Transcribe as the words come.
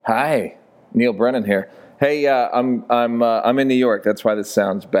Hi, Neil Brennan here. Hey, I'm in New York. That's why this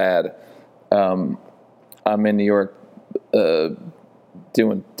sounds bad. I'm in New York. Don't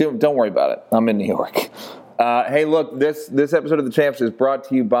worry about it. I'm in New York. Hey, look, this episode of The Champs is brought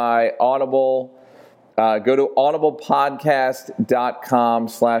to you by Audible. Go to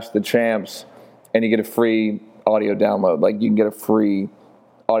audiblepodcast.com/thechamps and you get a free audio download. Like, you can get a free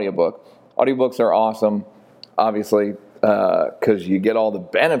audiobook. Audiobooks are awesome, obviously, because you get all the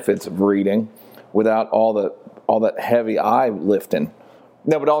benefits of reading without all that heavy eye lifting.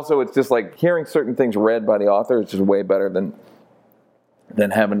 No, but also it's just like hearing certain things read by the author is just way better than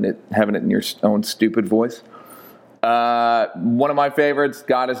having it in your own stupid voice. One of my favorites,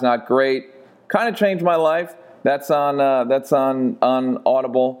 God Is Not Great, kind of changed my life. That's on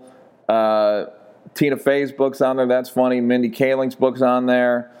Audible. Tina Fey's book's on there. That's funny. Mindy Kaling's book's on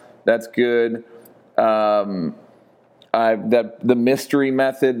there. That's good. The Mystery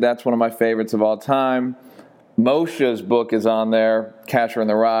Method. That's one of my favorites of all time. Moshe's book is on there. Catcher in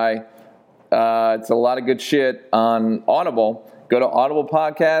the Rye. It's a lot of good shit on Audible. Go to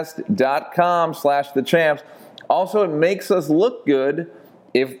audiblepodcast.com/thechamps. Also, it makes us look good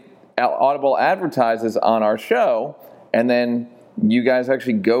if Audible advertises on our show, and then you guys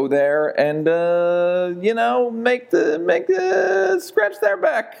actually go there and scratch their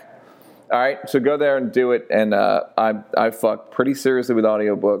back. All right, so go there and do it. And I fuck pretty seriously with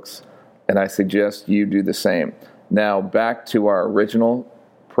audiobooks, and I suggest you do the same. Now back to our original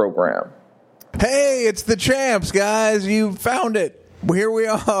program. Hey, it's the Champs, guys. You found it. Here we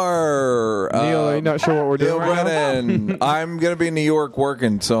are. Neil, are you not sure what we're doing right now? I'm going to be in New York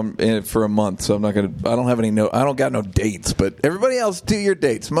working for a month, so I'm not going to. I don't got no dates, but everybody else do your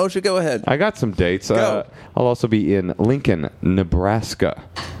dates. Moshe, go ahead. I got some dates. Go. I'll also be in Lincoln, Nebraska,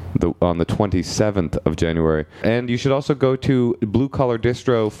 on the 27th of January. And you should also go to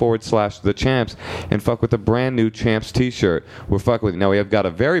bluecollardistro.com/thechamps and fuck with a brand new Champs t-shirt. We're fucking with you. Now, we have got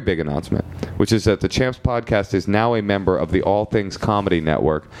a very big announcement, which is that the Champs podcast is now a member of the All Things Comedy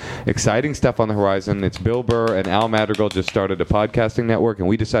Network. Exciting stuff on the horizon. It's Bill Burr and Al Madrigal just started a podcasting network, and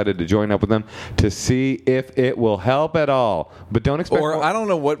we decided to join up with them to see if it will help at all. But don't expect... I don't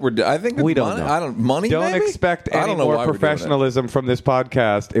know what we're doing. I think we don't know. Money, don't maybe? expect any more professionalism from this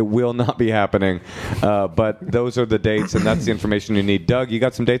podcast. It will not be happening. But those are the dates, and that's the information you need. Doug, you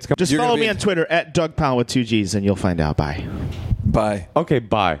got some dates coming? Just follow me on Twitter at Doug Powell with 2 G's, and you'll find out. Bye. Bye. Okay,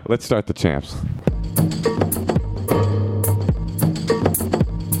 bye. Let's start the Champs.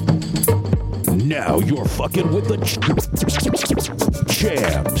 Now you're fucking with the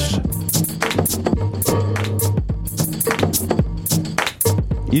Champs.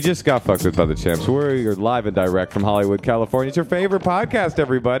 You just got fucked with by the Champs. We're live and direct from Hollywood, California. It's your favorite podcast,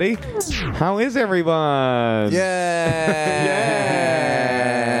 everybody. How is everyone? Yeah.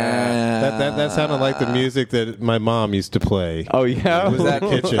 That sounded like the music that my mom used to play. Oh, yeah? It was that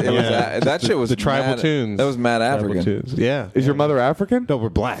kitchen. That shit was the tribal tunes. That was mad African. Tunes. Yeah. Is your mother African? No, we're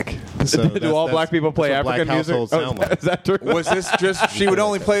black. So Do all black people play African music? Like. Is that true? Was this just she would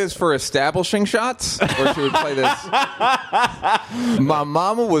only play this for establishing shots, or she would play this? My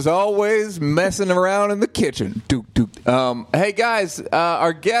mama was always messing around in the kitchen. Hey guys,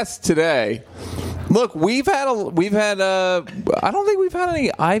 our guest today. Look, we've had. I don't think we've had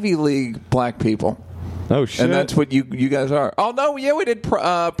any Ivy League black people. Oh shit! And that's what you guys are. Oh no, yeah, we did.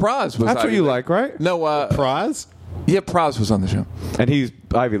 Praz was. That's Ivy what you League. like, right? No, Praz. Yeah, Praz was on the show. And he's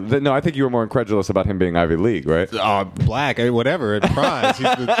Ivy. No, I think you were more incredulous about him being Ivy League, right? Black, whatever. At Praz,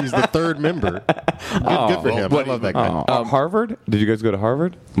 he's the third member. Good for him. I love that guy. Harvard? Did you guys go to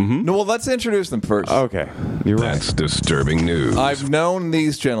Harvard? Mm-hmm. No, well, let's introduce them first. Okay, you're right. That's disturbing news. I've known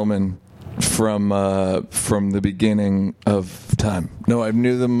these gentlemen from the beginning of time. No, I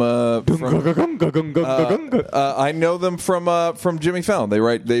knew them I know them from Jimmy Fallon. They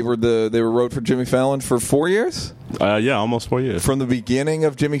wrote for Jimmy Fallon for 4 years? Yeah, almost 4 years. From the beginning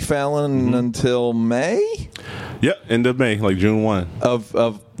of Jimmy Fallon until May? Yeah, end of May, like June 1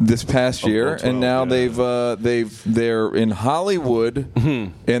 of this past year, 12, and now yeah. they're in Hollywood,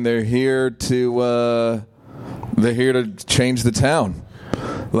 and they're here to change the town.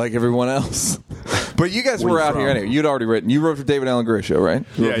 Like everyone else. But you guys were out here anyway. You'd already written. You wrote for David Allen Gray show, right?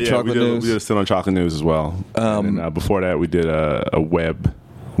 Yeah. We did a stint on Chocolate News as well. And before that, we did a web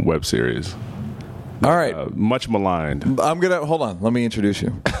series. All right. Much maligned. Hold on. Let me introduce you.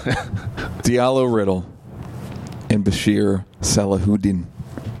 Diallo, Riddle, and Bashir Sallahudin.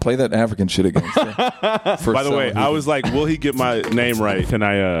 Play that African shit again. By the way, I was like, will he get my name right? Can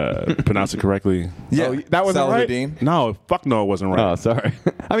I pronounce it correctly? Yeah, that wasn't right? Sallahudin. No, fuck no, it wasn't right. Oh, sorry.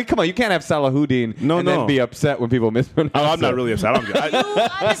 I mean, come on. You can't have Sallahudin and then be upset when people mispronounce I'm not really upset. You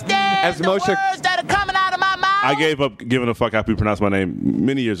understand As the Moshe- words that are coming out of my mouth? I gave up giving a fuck how people pronounce my name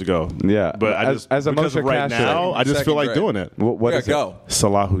many years ago. Yeah. But I just, as a because of Moshe right Kasher. now, I just Second feel like grade. doing it. What Yeah, is go.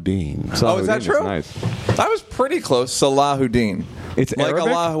 Sallahudin. it? Oh, is that Sallahudin true? Nice. I was pretty close. Sallahudin. It's like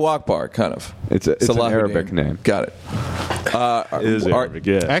Arabic? Allahu Akbar, kind of. It's an Sallahudin. Arabic name. Got it. It is Arabic,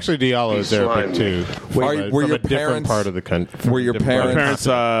 yeah. Actually, Diallo is Arabic too. Were From your a different parents- part of the country? were your My parents-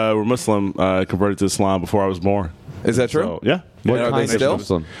 parents were Muslim, converted to Islam before I was born. Is that true? So, yeah. What And are kind they still? of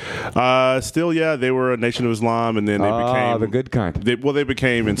Muslim? Still, yeah, they were a nation of Islam, and then they became the good kind. They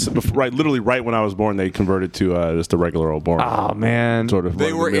became literally right when I was born. They converted to just a regular old born. Oh, man. Sort of.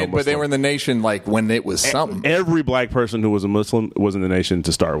 They were run-of-the-mill in, but they Muslim. were in the nation like when it was something. Every black person who was a Muslim was in the nation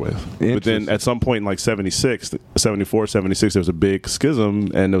to start with. But then Interesting. at some point in like 76, 74, 76, there was a big schism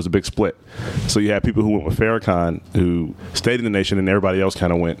and there was a big split. So you had people who went with Farrakhan who stayed in the nation, and everybody else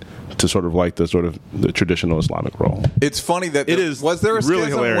kind of went to sort of the traditional Islamic role. It's funny that It is was there a really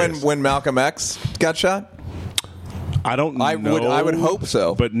schism hilarious. when Malcolm X got shot? I don't know. I would hope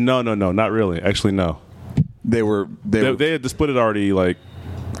so. But no, not really. Actually, no. They were They had the split had already like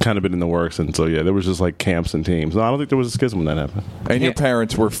kind of been in the works, and so yeah, there was just like camps and teams. No, I don't think there was a schism when that happened. and your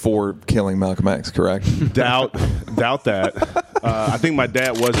parents were for killing Malcolm X, correct? Doubt that. I think my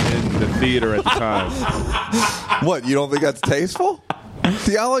dad wasn't in the theater at the time. What, you don't think that's tasteful?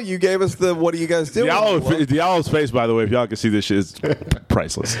 Diallo, you gave us the what do you guys do? Diallo's face, by the way, if y'all can see this shit, is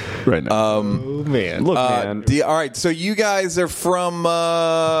priceless right now. Oh man! Look, man. All right, so you guys are from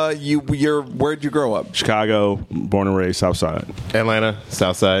where'd you grow up? Chicago, born and raised, South Side. Atlanta,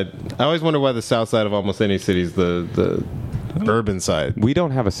 South Side. I always wonder why the South Side of almost any city is the urban side. We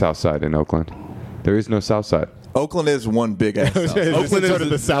don't have a south side in Oakland. There is no south side. Oakland is one big ass. South. Oakland sort of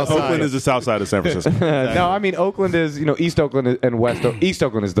the South Side. Oakland is the South Side of San Francisco. No, I mean, Oakland is, East Oakland and West East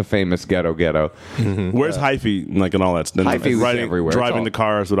Oakland is the famous ghetto. Where's hyphy, like, and all that stuff? Hyphy is everywhere. Driving It's all- the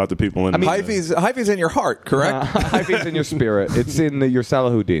cars without the people in. Hyphy's in your heart, correct? Hyphy's in your spirit. It's in your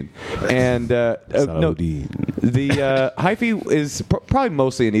Sallahudin. And no, the hyphy is probably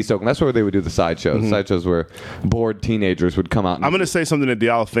mostly in East Oakland. That's where they would do the sideshows. Sideshows where bored teenagers would come out. And I'm going to say something that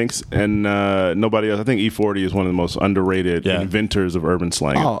Diallo thinks, and nobody else. I think E40 is one of the most underrated inventors of urban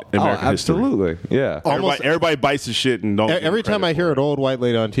slang in American absolutely. history. Yeah. Everybody bites his shit and don't. Every time I hear an old white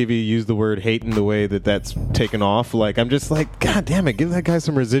lady on TV use the word hate in the way that's taken off, like I'm just like, God damn it, give that guy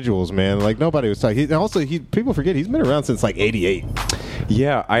some residuals, man. Like nobody was talking. People forget he's been around since like '88.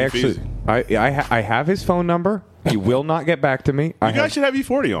 Yeah, I actually, I have his phone number. He will not get back to me. You guys should have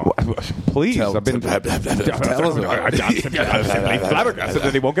E40 on. Please, I've been.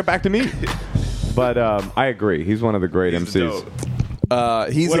 He won't get back to me. But I agree. He's one of the great MCs.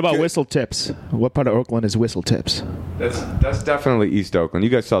 What about Whistle Tips? What part of Oakland is Whistle Tips? That's definitely East Oakland. You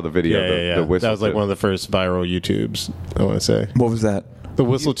guys saw the video. The whistle that was like tip. one of the first viral YouTubes. I want to say. What was that? The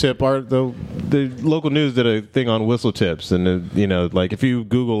whistle tip art. The local news did a thing on whistle tips, and like if you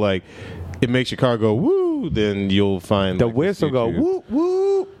Google like it makes your car go woo, then you'll find the like, whistle go woo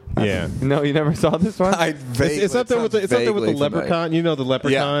woo. Yeah. No, you never saw this one? It's up there with the leprechaun. You know the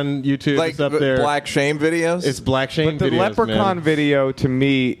leprechaun YouTube. Like it's up there. Black Shame videos. It's Black Shame But the videos, leprechaun man. video to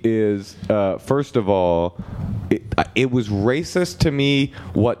me is first of all, it was racist to me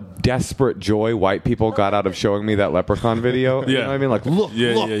what desperate joy white people got out of showing me that leprechaun video. You know what I mean? Like, look,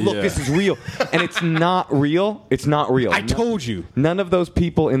 this is real. And it's not real. It's not real. I told you. None of those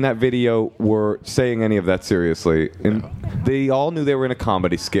people in that video were saying any of that seriously. And they all knew they were in a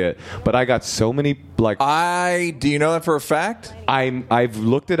comedy skit. But I got so many, like... do you know that for a fact? I've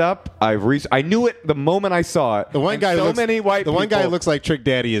looked it up. I knew it the moment I saw it. The one guy looks like Trick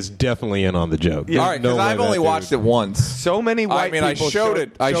Daddy is definitely in on the joke. All right, because I've only watched it once. So many white people I showed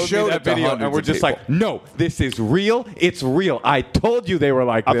it that to video, hundreds and we're of just people. like, no, this is real. It's real. I told you they were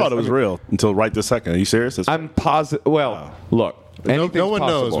like this. I thought it was real until right this second. Are you serious? I'm positive. Well, look. No one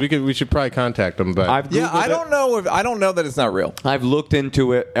possible. knows. We should probably contact them. But I don't know that it's not real. I've looked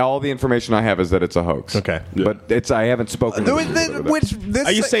into it. All the information I have is that it's a hoax. Okay, but I haven't spoken. to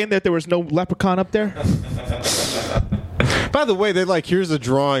Are you saying that there was no leprechaun up there? By the way, they're like, here's a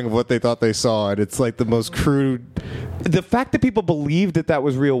drawing of what they thought they saw, and it's like the most crude the fact that people believed that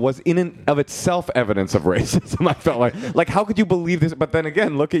was real was in and of itself evidence of racism. I felt like how could you believe this? But then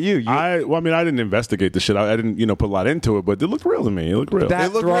again, look at you. I didn't investigate the shit. I didn't, put a lot into it, but it looked real to me. It looked real. That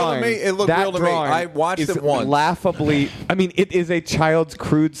It looked real to me. It looked real to me. I watched it once. Laughably, I mean, it is a child's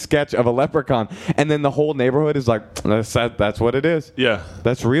crude sketch of a leprechaun, and then the whole neighborhood is like, that's what it is. Yeah.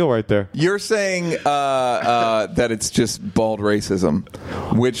 That's real right there. You're saying that it's just bald racism,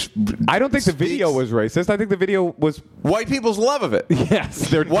 which I don't think the video was racist. I think the video was white people's love of it. Yes,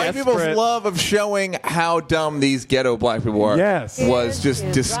 they're white desperate. people's love of showing how dumb these ghetto black people are. Yes. Was just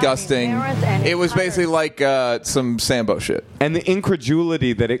disgusting. It was basically like some Sambo shit. And the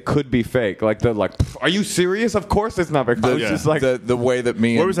incredulity that it could be fake. Are you serious? Of course it's not fake. It was just like the way that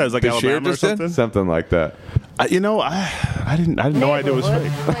me Where and was that? It was like Bashir Alabama or just did? something? something like that. I had no idea it was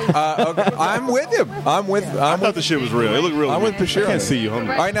fake. Okay, I'm with him. I thought the shit was real. It looked real. I'm with Bashir. I can't see you, homie.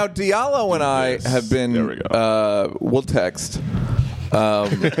 All right, now Diallo and I have been. There we go. We'll text.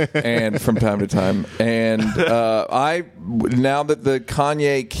 And from time to time, and now that the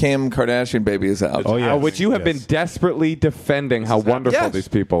Kanye Kim Kardashian baby is out, Which you have been desperately defending how wonderful these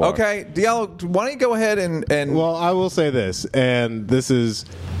people are. Okay, Diallo, why don't you go ahead and Well, I will say this, and this is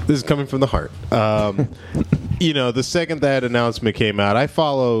coming from the heart. The second that announcement came out, I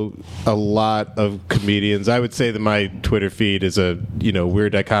follow a lot of comedians. I would say that my Twitter feed is a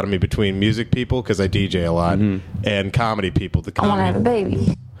weird dichotomy between music people, because I DJ a lot, and comedy people. I want to have a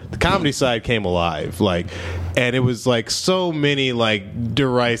baby. The comedy side came alive, and it was so many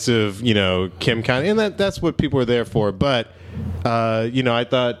derisive, Kim Kanye, and that's what people are there for. But I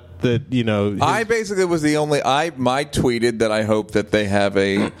thought that I basically was the only my tweeted that I hope that they have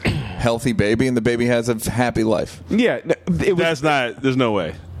a healthy baby and the baby has a happy life. Yeah, There's no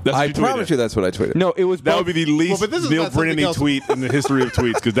way. That's I what you tweeted. promise you that's what I tweeted. No, it was That would be the least Well, but this is Neil not something Brennan else. tweet in the history of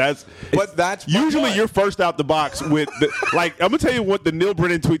tweets, because that's usually you're first out the box with I'm gonna tell you what the Neil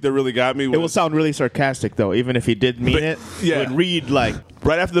Brennan tweet that really got me was, It will sound really sarcastic, though, even if he did mean it. yeah. It would read like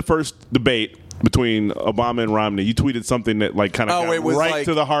right after the first debate between Obama and Romney, you tweeted something that kind of got it was right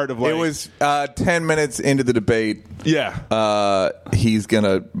to the heart of it was 10 minutes into the debate. yeah.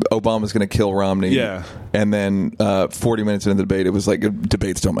 Obama's gonna kill Romney. Yeah. And then 40 minutes into the debate, it was like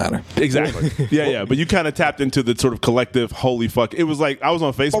debates don't matter. Exactly. yeah. But you kind of tapped into the sort of collective holy fuck. It was like I was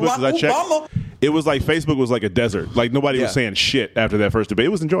on Facebook because I checked. Obama. It was like Facebook was like a desert. Like nobody Yeah. was saying shit after that first debate. It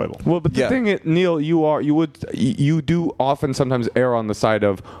was enjoyable. Well, but the thing is, Neil, you do often sometimes err on the side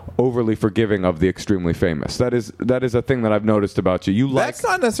of overly forgiving of the extremely famous. That is a thing that I've noticed about you. That's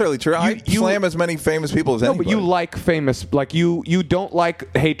not necessarily true. I slam as many famous people as anybody. but you like famous. Like you don't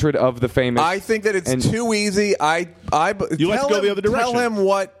like hatred of the famous. I think that it's too easy. You like to go the other direction. Tell him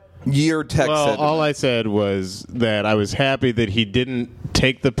what your text said. All I said was that I was happy that he didn't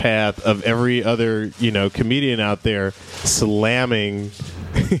take the path of every other, comedian out there slamming.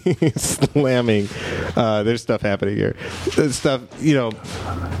 There's stuff happening here. Stuff,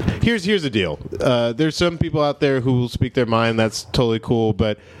 Here's the deal. There's some people out there who will speak their mind. That's totally cool.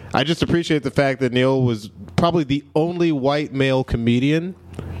 But I just appreciate the fact that Neil was probably the only white male comedian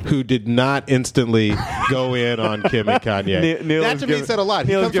who did not instantly go in on Kim and Kanye. Neil that to me said a lot.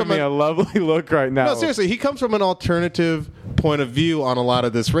 Neil's giving me a lovely look right now. No, seriously, he comes from an alternative point of view on a lot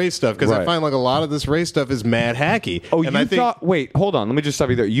of this race stuff, because I find a lot of this race stuff is mad hacky. Oh, and you I think, thought? Wait, hold on. Let me just stop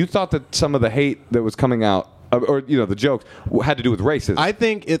you there. You thought that some of the hate that was coming out, or the jokes, had to do with racism. I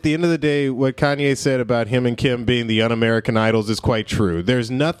think at the end of the day, what Kanye said about him and Kim being the un-American idols is quite true.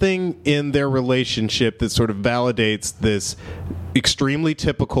 There's nothing in their relationship that sort of validates this extremely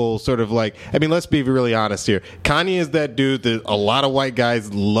typical sort of let's be really honest here. Kanye is that dude that a lot of white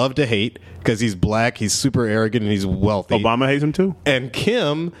guys love to hate because he's black, he's super arrogant, and he's wealthy. Obama hates him too. And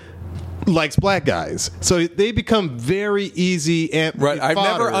Kim likes black guys, so they become very easy and I've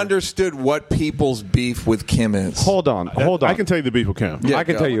never understood what people's beef with Kim is. Hold on. I can tell you the beef with Kim. Yeah, I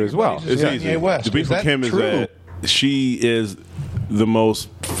can tell you as well. It's easy. The beef with Kim is that she is the most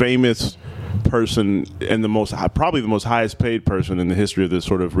famous person and probably the most highest paid person in the history of this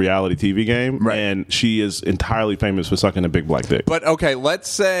sort of reality TV game, and she is entirely famous for sucking a big black dick. But okay, let's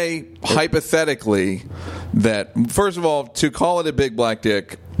say hypothetically that first of all, to call it a big black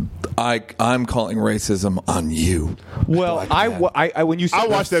dick, I'm calling racism on you. Well, when you said I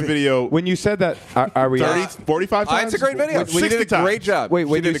watched that video. When you said that, I 45 times. It's a great video. When She you did a times. great job. Wait,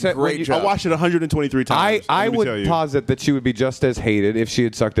 when she you did said- a great when you- job. I watched it 123 times. I let me tell would you. posit that she would be just as hated if she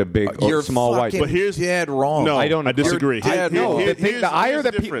had sucked a big or You're small white. fucking But here's- dead wrong. No, I don't. I disagree. You're dead No, wrong. the ire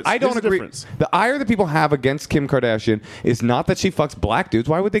that difference. I don't Here's the agree. difference. The ire that people have against Kim Kardashian is not that she fucks black dudes.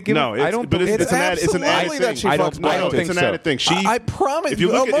 Why would they give? No, I don't. but believe it's an added absolutely thing. that she I fucks don't black think it's an so. added thing. I promise. If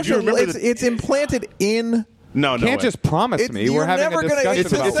you look at, if you remember, it's implanted in No Can't way. just promise me. We're having a discussion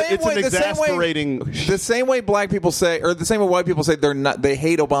It's an exasperating. The same way black people say, or the same way white people say they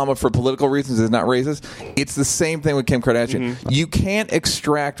hate Obama for political reasons is not racist. It's the same thing with Kim Kardashian. You can't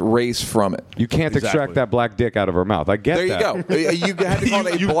extract race from it. You can't extract that black dick out of her mouth. I get There that. you go. You had to call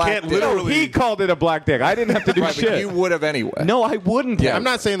it a black dick. No, he called it a black dick. I didn't have to do Right, but shit. you would have anyway. No, I wouldn't. Yeah, I'm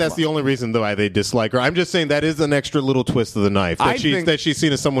not saying that's the only reason why they dislike her. I'm just saying that is an extra little twist of the knife that she's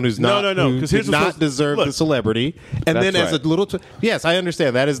seen as someone who's not No. who did not deserve the celebrity, and That's then as right. a little yes, I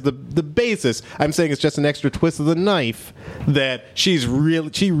understand that is the basis. I'm saying it's just an extra twist of the knife that she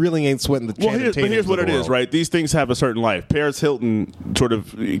really ain't sweating the. Well, here's what it is, right? These things have a certain life. Paris Hilton sort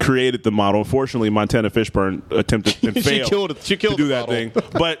of created the model. Unfortunately, Montana Fishburne attempted and failed She killed to do the that model. thing.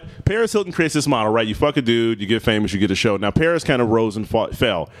 But Paris Hilton creates this model, right? You fuck a dude, you get famous, you get a show. Now, Paris kind of rose and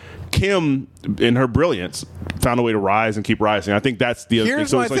fell. Kim, in her brilliance, found a way to rise and keep rising. I think that's the other thing. Here's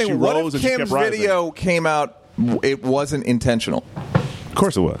So my it's like she thing. What rose if and she Kim's kept rising. video came out, it wasn't intentional? Of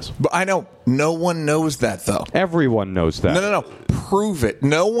course it was. But I know no one knows that, though. Everyone knows that. No. Prove it.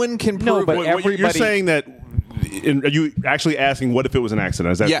 No one can prove No, but it. everybody. You're saying that. Are you actually asking what if it was an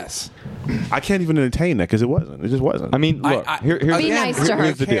accident? Is that Yes. I can't even entertain that because it wasn't. It just wasn't. I mean, look. Here's Be nice to her.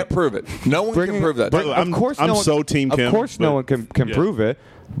 Here's the deal. Can't prove it. No one can prove that. But Of course, I'm no one, so Team Kim. Of course, no one can yeah. prove it,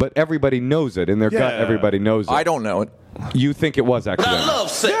 but everybody knows it in their gut. Yeah. Everybody knows it. I don't know it. You think it was accidental?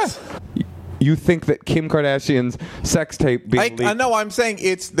 sex. You think that Kim Kardashian's sex tape being I leaked? know. I'm saying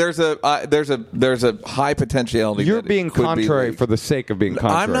there's a high potentiality. You're that it being could be contrary leaked. for the sake of being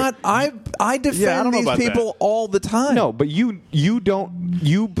contrary. I'm not. I defend Yeah, I don't know these about people all the time. No, but you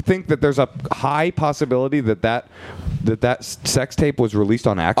think that there's a high possibility that sex tape was released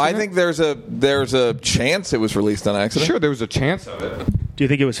on accident? I think there's a chance it was released on accident. Sure, there was a chance of it. Do you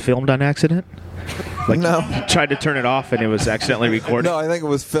think it was filmed on accident? Like No. tried to turn it off and it was accidentally recorded. No, I think it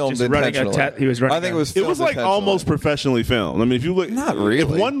was filmed Just running a intentionally. he was running. I think a- it was. It Filmed was like intentionally. almost professionally filmed. I mean, if you look, Not really. If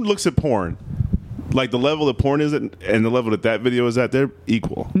one looks at porn, like the level that porn is at and the level that video is at, they're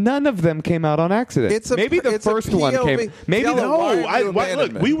equal. None of them came out on accident. Maybe the first one came. Maybe Jello, the why are you Look,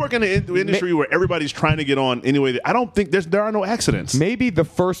 abandonment? we work in an industry where everybody's trying to get on anyway. I don't think there are no accidents. Maybe the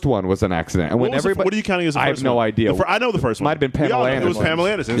first one was an accident. And when everybody, what are you counting as the I first have no one? idea. I know the first one. Might have been We all Pamela know Anderson. It was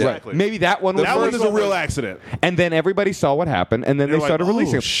Pamela Anderson, Yeah. exactly. Maybe that one was That the one first is a real accident. And then everybody saw what happened, and then They're they started like, oh,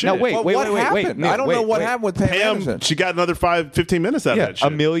 releasing. shit. Now wait, Well, wait, what wait, wait, happened? Neil, I don't know wait, what wait. happened with Pam Anderson. She got another 15 minutes out of Yeah, that shit.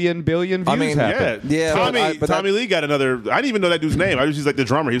 a billion views I mean, happened. Yeah, Tommy Lee got another. I didn't even know that dude's name. I was just like the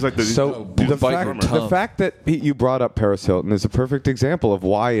drummer. He was like the So he's the bike fact, drummer. the fact that you brought up Paris Hilton is a perfect example of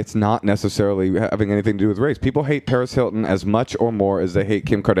why it's not necessarily having anything to do with race. People hate Paris Hilton as much or more as they hate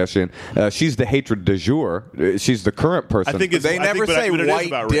Kim Kardashian. She's the hatred du jour. She's the current person. I think it's, They never say but it is white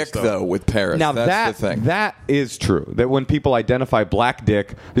about dick race, though with Paris. now That's the thing. that is true. That when people identify black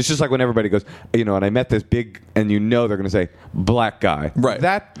dick, it's just like when everybody goes, and I met this big, and they're going to say black guy. Right.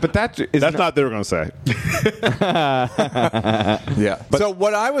 That's That's not what they were going to say. Yeah. So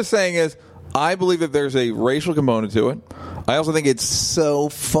what I was saying is, I believe that there's a racial component to it. I also think it's so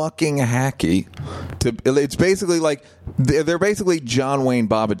fucking hacky. It's basically like they're basically John Wayne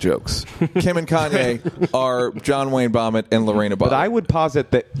Bobbitt jokes. Kim and Kanye are John Wayne Bobbitt and Lorena Bobbitt. But I would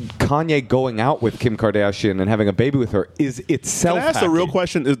posit that Kanye going out with Kim Kardashian and having a baby with her is itself. Can I ask the real hacky.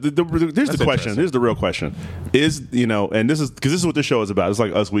 question? Here's the question. Here's the real question. Is and this is because this is what this show is about. It's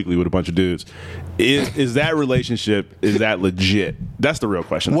like Us Weekly with a bunch of dudes. Is that relationship? Is that legit? That's the real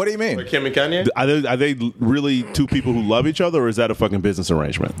question. What do you mean? Kim and Kanye? Are they really two people who love each other, or is that a fucking business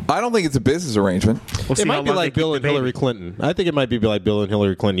arrangement? I don't think it's a business arrangement. We'll see It how might be long like they Bill keep and the baby. Hillary Clinton. I think it might be like Bill and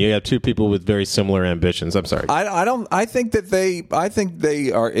Hillary Clinton. You have two people with very similar ambitions. I'm sorry. I don't. I think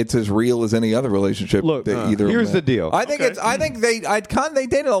they are. It's as real as any other relationship. Look, that either. here's of the them. deal. I think it's. I think they. They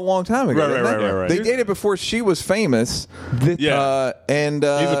dated a long time ago. Right, didn't right, they? right, right. They dated before she was famous. Yeah. And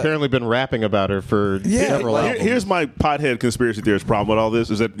He's apparently been rapping about her for several like- albums. Here's my pothead conspiracy theorist problem with all this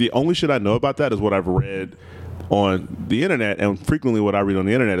is that the only shit I know about that is what I've read on the internet, and frequently what I read on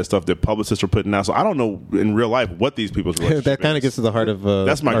the internet is stuff that publicists are putting out. So I don't know in real life what these people's relationship that kind is. of gets to the heart of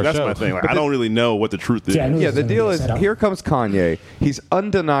That's my our show. thing. Like, I don't really know what the truth is. Yeah, the deal is here comes Kanye. He's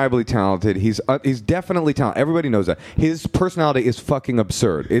undeniably talented. He's definitely talented. Everybody knows that. His personality is fucking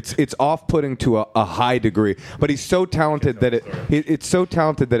absurd. It's off-putting to a high degree, but he's so talented that it's so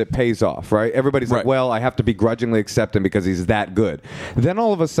talented that it pays off, right? Everybody's like, Right. well, I have to begrudgingly accept him because he's that good. Then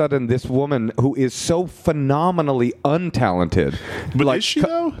all of a sudden, this woman who is so phenomenally untalented, But like, is she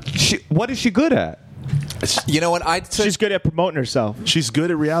though? what is she good at? You know what? I'd say She's good at promoting herself. She's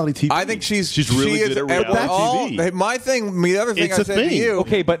good at reality TV. I think she's really she good at is, reality TV. My thing, the other thing It's I a said thing. to you,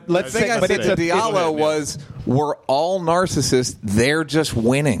 Okay, but let's the thing say, I but said it's to a Diallo was, we're all narcissists. They're just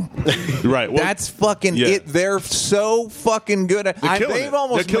winning. Right. Well, That's fucking yeah. it. They're so fucking good at. They're killing They've it.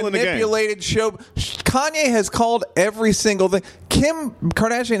 almost They're killing the game. manipulated show. Kanye has called every single thing. Kim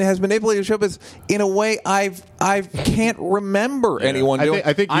Kardashian has manipulated showbiz in a way I can't remember anyone doing.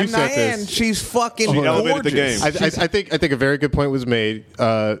 I think you said and this. she's fucking She elevated the gorgeous. game. I think a very good point was made.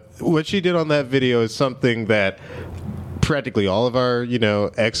 What she did on that video is something that practically all of our,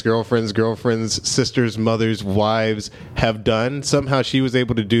 ex-girlfriends, girlfriends, sisters, mothers, wives have done. Somehow she was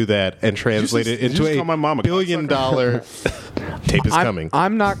able to do that and translate it into call my mom a a $1 billion tape is coming.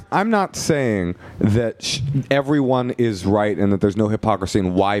 I'm not saying that everyone is right and that there's no hypocrisy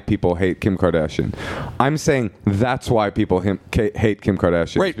in why people hate Kim Kardashian. I'm saying that's why people hate Kim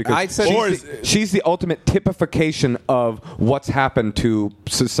Kardashian. Right, Because I said she's the ultimate typification of what's happened to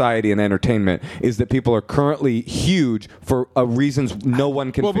society and entertainment is that people are currently huge for reasons no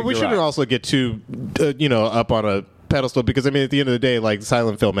one can Well, figure but we shouldn't out. also get too, up on a pedestal because at the end of the day, like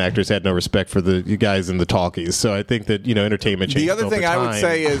silent film actors had no respect for the guys in the talkies. So I think that entertainment changes. The other thing over I would time,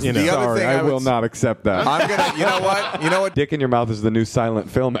 say is Sorry, I will not accept that. I'm gonna. You know what? Dick in your mouth is the new silent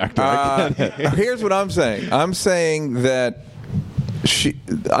film actor. I get it. Here's what I'm saying. I'm saying that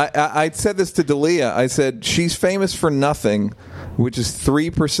I said this to Dalia. I said she's famous for nothing, which is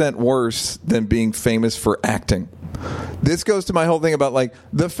 3% worse than being famous for acting. This goes to my whole thing about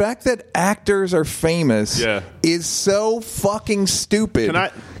the fact that actors are famous is so fucking stupid.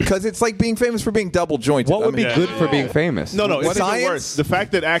 Because it's like being famous for being double jointed. What would be good for being famous? No, it's even Science? worse. The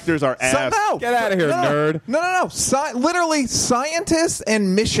fact that actors are ass. Get out of here, nerd. No. Literally, scientists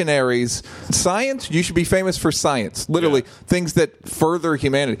and missionaries. Science, you should be famous for science. Literally, things that further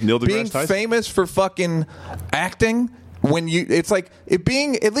humanity. Neil deGrasse Being Tyson? famous for fucking acting. It's like it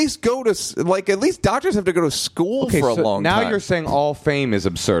being at least doctors have to go to school for a long time. Now you're saying all fame is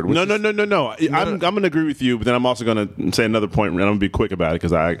absurd. No. I'm going to agree with you, but then I'm also going to say another point, and I'm going to be quick about it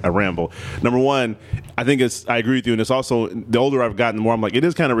because I ramble. Number one, I agree with you, and it's also, the older I've gotten, the more I'm like, it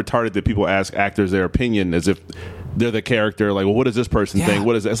is kind of retarded that people ask actors their opinion as if they're the character. Like, well, what does this person think?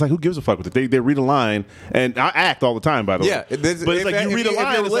 What is it? It's like, who gives a fuck with it? They read a line, and I act all the time, by the way. But it's like you read a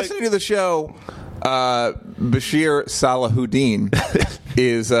line. If you're listening to the show, Bashir Sallahudin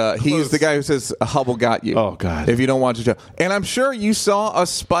is he's the guy who says Hubble got you. Oh, God. If you don't watch the show. And I'm sure you saw a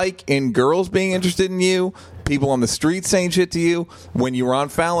spike in girls being interested in you, people on the street saying shit to you when you were on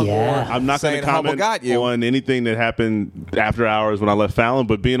Fallon. I'm not going saying to Hubble comment got you. on anything that happened after hours when I left Fallon,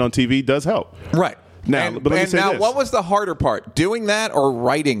 but being on TV does help. Right. Now, but let me say this. What was the harder part? Doing that or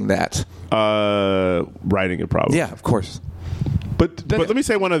writing that? Writing it, probably. Yeah, of course. But let me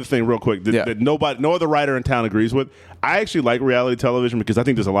say one other thing real quick that no other writer in town agrees with. I actually like reality television because I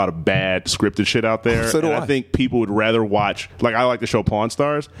think there's a lot of bad scripted shit out there. So do and I. I think people would rather watch, I like the show Pawn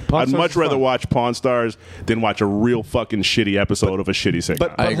Stars. I'd much rather watch Pawn Stars than watch a real fucking shitty episode of a shitty sitcom.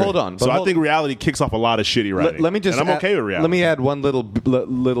 But hold on. So I think reality kicks off a lot of shitty writing. Let me just and I'm add, okay with reality. Let me add one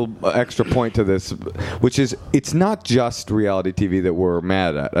little extra point to this, which is it's not just reality TV that we're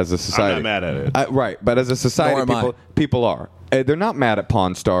mad at as a society. I'm not mad at it. Right, but as a society, Nor am I. people are. They're not mad at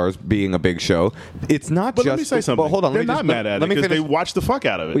Pawn Stars being a big show. It's not But just. let me say something. Well, hold on. They're let me not just, mad at let it me because they finish. watch the fuck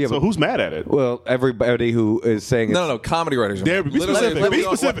out of it. Yeah, so but- who's mad at it? Well, everybody who is saying No, comedy writers. Be specific. Be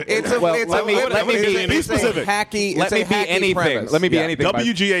specific. It's a hacky. Let me be anything. Premise. Let me be anything.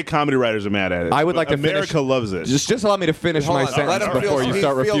 WGA comedy writers are mad at it. I would like to America finish. loves it. Just allow me to finish Hold my on. Let sentence him before feel- you he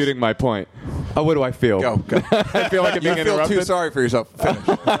start feels- refuting my point. What do I feel? Go. I feel like I'm You being feel interrupted. too sorry for yourself.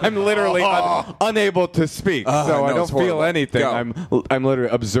 Finish. I'm literally unable to speak, so no, I don't it's feel horrible. anything. Go. I'm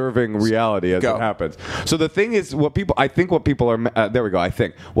literally observing reality as Go. it happens. So the thing is, what people are there we go. I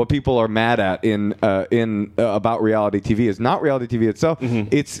think what people are mad at in about reality TV is not reality TV itself.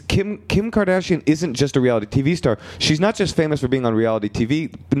 It's Kim Kardashian isn't just a reality TV star. She's not just famous for being on reality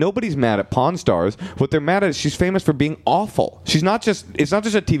TV. Nobody's mad at Pawn Stars. What they're mad at is she's famous for being awful. It's not just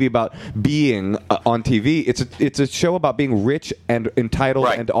a TV about being on TV. It's a show about being rich and entitled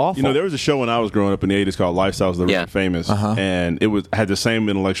and awful. There was a show when I was growing up in the 80s called Lifestyles of the Rich and Famous, and it had the same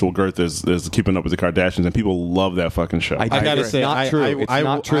intellectual girth as Keeping Up with the Kardashians, and people love that fucking show. I gotta say, it's not true. It's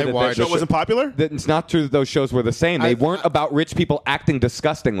not true that The show wasn't popular? It's not true that those shows were the same. They weren't about rich people acting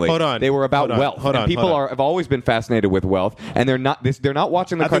disgustingly. Hold on. They were about Hold on. wealth. Hold on. And people have always been fascinated with wealth, and they're not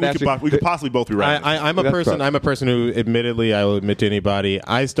watching the I think Kardashians. we could possibly both be right. I'm a That's person. correct. I'm a person who, admittedly, I will admit to anybody,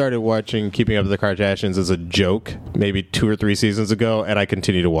 I started watching Keeping Up with the Kardashians as a joke, maybe 2 or 3 seasons ago, and I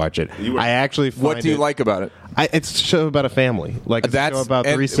continue to watch it. I actually find What do you like about it? It's a show about a family. Like it's a show about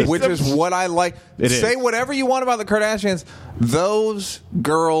three sisters. which is what I like. Say is. whatever you want about the Kardashians. Those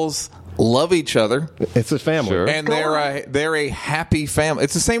girls love each other. It's a family, Sure. And they're a happy family.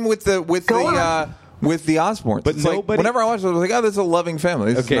 It's the same with the Osbournes. But it's like, nobody- whenever I watch it, I was like, oh, this is a loving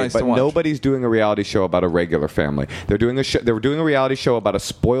family. This is nice but to watch. nobody's doing a reality show about a regular family. They're doing a they were doing a reality show about a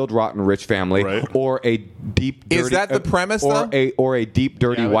spoiled, rotten, rich family, Right. or a deep. Dirty, Is that the premise, or though? a deep,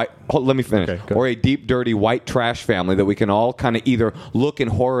 dirty white. Let me finish. Okay, go or a deep, dirty white trash family that we can all kind of either look in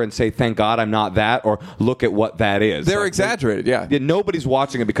horror and say, "Thank God I'm not that," or look at what that is. They're Like, exaggerated, yeah. Nobody's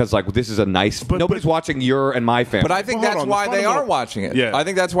watching it because like this is a nice. Nobody's watching your and my family. But I think Well, hold that's on, why the they are fundamental- watching it. Yeah. I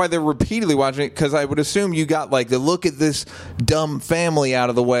think that's why they're repeatedly watching it, because I would assume you got like the look at this dumb family out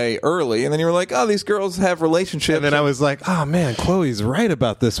of the way early, and then you were like, oh, these girls have relationships. And then I was like, oh man, Chloe's right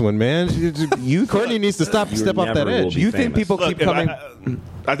about this one, man. Courtney needs to step off that edge. you think people Look, keep if coming?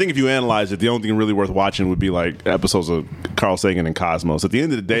 I think if you analyze it, the only thing really worth watching would be like episodes of Carl Sagan and Cosmos. At the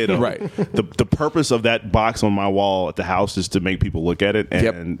end of the day, though, Right. the purpose of that box on my wall at the house is to make people look at it,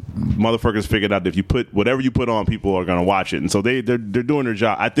 and motherfuckers figured out that if you put whatever you put on, people are going to watch it, and so they're doing their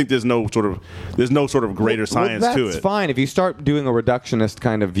job. I think there's no sort of greater science that's to it. fine if you start doing a reductionist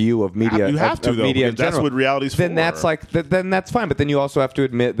kind of view of media. You have to, of though, media in because that's general. what reality's then for. that's like then that's fine. But then you also have to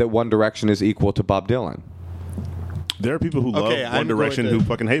admit that One Direction is equal to Bob Dylan. There are people who love Okay, One I'm Direction going to- who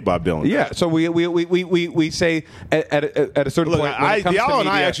fucking hate Bob Dylan. Yeah, so we say at a certain Look, point. When it comes to Diallo and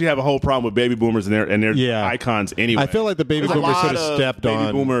I media- actually have a whole problem with baby boomers and their Yeah. icons anyway. I feel like the baby There's a boomers lot sort of stepped baby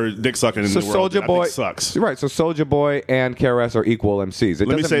on. boomer dick sucking in So the world. Soulja that I Boy think sucks. right? So Soulja Boy and KRS are equal MCs. It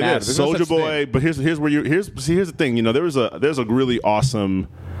Let me doesn't say matter. this: There's no Soulja such Boy. thing. But here's where here's the thing. You know, there's a really awesome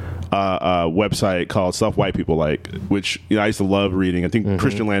website called Stuff White People Like, which I used to love reading. I think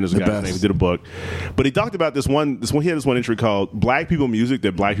Christian Landers, the guy's name, who did a book, but he talked about this one. He had this one entry called "Black People Music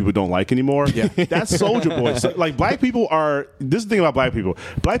That Black People Don't Like Anymore." Yeah, that's Soulja Boy. So, like, black people are. This is the thing about black people.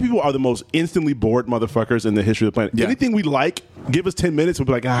 Black people are the most instantly bored motherfuckers in the history of the planet. Yeah. Anything we like, give us 10 minutes, we'll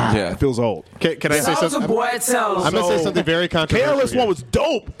be like, it feels old. Can I say something? I'm going to say something very controversial. KRS here. One was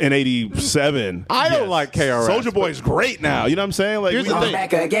dope in '87. I don't like KRS. Soulja Boy is great now. You know what I'm saying? Like, Here's the thing.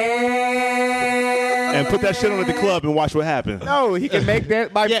 and put that shit on at the club and watch what happens. No, he can make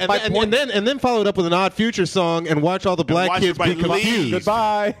that. My point. And then follow it up with an Odd Future song and watch all the black watch kids be everybody confused. leave.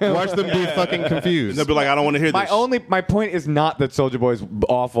 Goodbye. Watch them be fucking And confused. they'll be like, I don't want to hear this. My point is not that Soulja Boy is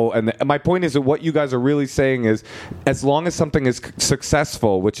awful, and my point is that what you guys are really saying is, as long as something is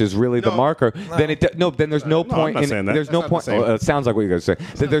successful, which is really the marker, then then there's no point not in saying that. there's no That's point. not the same. It sounds like what you guys say.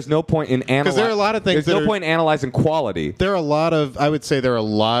 That there's no point in analyzing. there are a lot of things There's no that are- point in analyzing quality. There are a lot of, I would say, there are a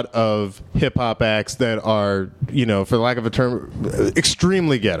lot of hip hop acts that are, for lack of a term,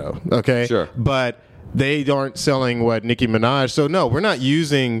 extremely ghetto. Okay, Sure. but they aren't selling what Nicki Minaj. So no, we're not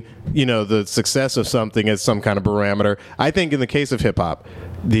using the success of something as some kind of barometer. I think in the case of hip hop,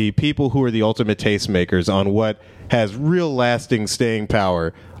 the people who are the ultimate tastemakers on what has real lasting staying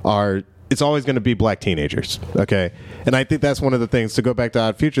power are. It's always going to be black teenagers, okay? And I think that's one of the things, to go back to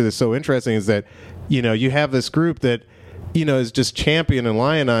Odd Future, that's so interesting is that, you have this group that, is just championed and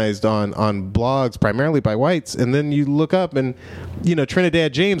lionized on blogs, primarily by whites, and then you look up and,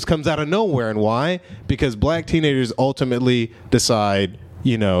 Trinidad James comes out of nowhere. And why? Because black teenagers ultimately decide,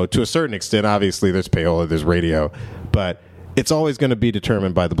 to a certain extent, obviously there's payola, there's radio, but it's always going to be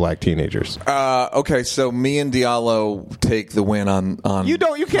determined by the black teenagers. Okay, so me and Diallo take the win on You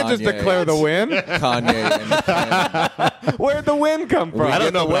can't just Kanye. declare the win. Kanye and Where'd the win come from? I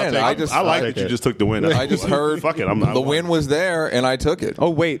don't know but I'll when. take I it. just I like take that you it. just took the win. I just heard Fuck it. the win was there, and I took it. Oh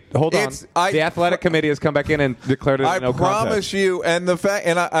wait, hold on. The athletic committee has come back in and declared it I a no promise contest. you, and the fact,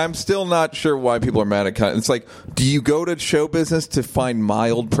 and I'm still not sure why people are mad at Kanye. It's like, do you go to show business to find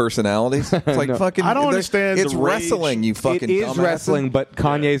mild personalities? It's like fucking. I don't understand It's the rage. wrestling, you fucking. It is dumbasses. wrestling, but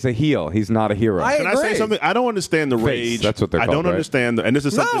Kanye's a heel. He's not a hero. I Can I say agree. something? I don't understand the rage. That's what they're I called, don't right? understand, and this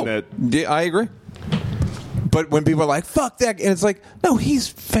is something No, that yeah, I agree. But when people are like, "Fuck that," and it's like, no, he's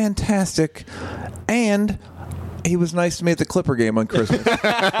fantastic, and he was nice to me at the Clipper game on Christmas.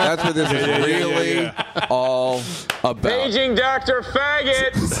 That's what this is really all about. Paging Dr.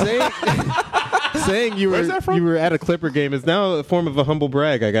 Faggot. Saying you Where's that from? were at a Clipper game is now a form of a humble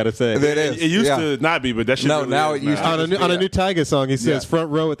brag, I got to say. It is. it used yeah. to not be, but that shit. No, really now is it used to. On a new Tyga song, he says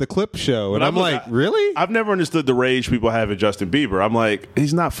front row at the Clip show, and But I'm like, really? I've never understood the rage people have at Justin Bieber. I'm like,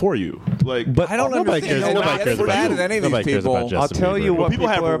 he's not for you. Like, But I don't nobody understand. cares. Nobody Nobody cares gets about mad you. at any of Nobody these cares about people. Justin I'll tell Bieber. you what people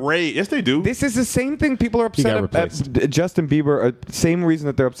have are, rage. Yes, they do. This is the same thing people are He got upset replaced. at Justin Bieber. Same reason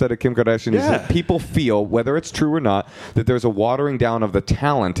that they're upset at Kim Kardashian is that people feel, whether it's true or not, not, that there's a watering down of the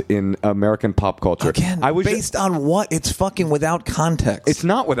talent in American pop culture. Again, based on what? It's fucking without context. It's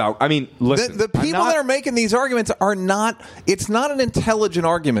not without. I mean, listen. The people that are making these arguments are not. It's not an intelligent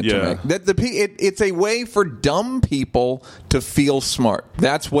argument to make. It's a way for dumb people to feel smart.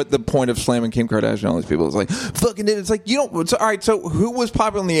 That's what the point of slamming Kim Kardashian and all these people is like. Fucking. It's like you don't. So, all right. So who was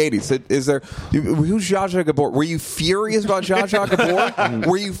popular in the '80s? Is there? Who's Zsa Zsa Gabor? Were you furious about Zsa Zsa Gabor?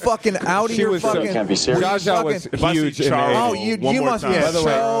 Were you fucking out of your fucking? Can't be serious. Zsa Zsa was huge. Oh, you must be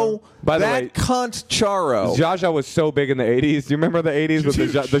so. By the way, cunt Charo. Zsa Zsa was so big in the '80s. Do you remember the '80s with the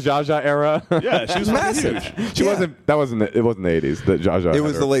Zsa Zsa era? Yeah, she was massive. She wasn't. That wasn't. It wasn't the '80s. The Zsa Zsa. It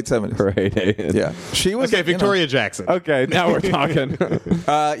was the late '70s. Right. Yeah, she was. Okay, Victoria Jackson. Okay, now we're talking.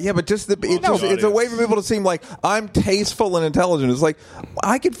 Yeah, but just it's a way for people to seem like I'm tasteful and intelligent. It's like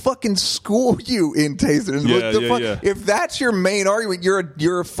I could fucking school you in taste. If that's your main argument,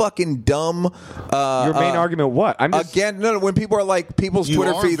 you're a fucking dumb. Your main argument? What? I'm just, again. No. When people are like people's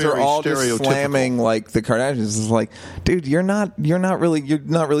Twitter feeds are all just slamming like the Kardashians. It's like, dude, you're not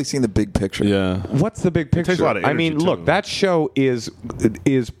really seeing the big picture. Yeah. What's the big picture? It takes a lot of energy, I mean, look, that show is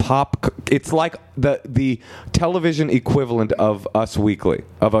pop. It's like the television equivalent of Us Weekly,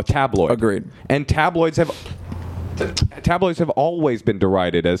 of a tabloid. Agreed. And tabloids have always been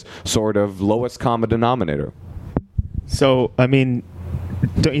derided as sort of lowest common denominator. So, I mean,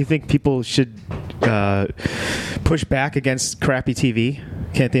 don't you think people should push back against crappy TV?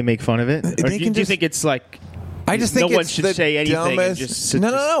 Can't they make fun of it? Or do you think it's like I just think no one it's should the say anything? Dumbest, and just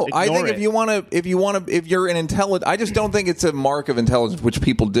no. I think it. if you're an intelligent, I just don't think it's a mark of intelligence, which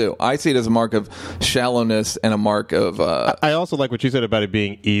people do. I see it as a mark of shallowness and a mark of. I also like what you said about it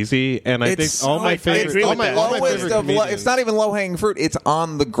being easy, and I think all my favorite it's not even low hanging fruit. It's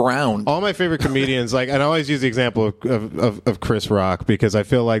on the ground. All my favorite comedians, and I always use the example of Chris Rock because I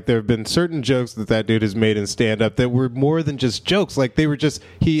feel like there have been certain jokes that dude has made in stand up that were more than just jokes. Like they were just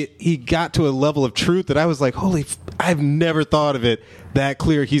he got to a level of truth that I was like, holy. I've never thought of it that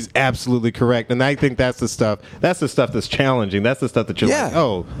clear. He's absolutely correct, and I think that's the stuff that's challenging. That's the stuff that you're like,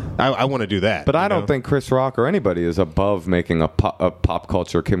 oh, I want to do that. But I don't think Chris Rock or anybody is above making a pop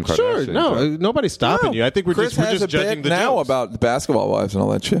culture Kim Kardashian. Sure, no, nobody's stopping you. I think we're just judging the now jokes. about the basketball wives and all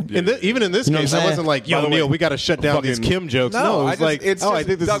that shit. Even in this case, I wasn't like, yo, Neil, we got to shut down these Kim jokes. No, it was like, I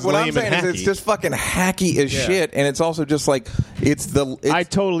think this is lame and hacky. It's just fucking hacky as shit, and it's also just like I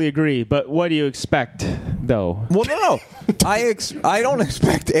totally agree, but what do you expect, though? Well, no. I don't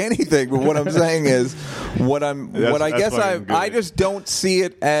expect anything, but what I'm saying is I just don't see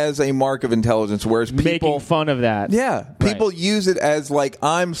it as a mark of intelligence. Whereas people making fun of that, people use it as like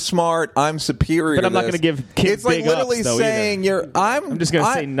I'm smart, I'm superior. But I'm not going to give kids. It's like literally saying I'm just going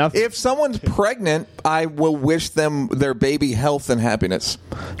to say nothing. If someone's pregnant, I will wish them their baby health and happiness.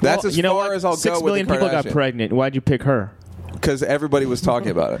 That's as far as I'll go. 6 million with the people got pregnant. Why'd you pick her? Because everybody was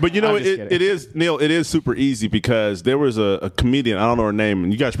talking about it. But you know, it is, Neil, it is super easy because there was a comedian, I don't know her name,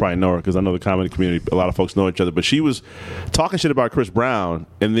 and you guys probably know her because I know the comedy community, a lot of folks know each other, but she was talking shit about Chris Brown,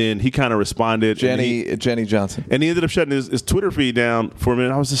 and then he kind of responded. Jenny Johnson. And he ended up shutting his Twitter feed down for a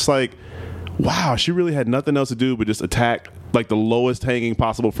minute. I was just like, wow, she really had nothing else to do but just attack like the lowest hanging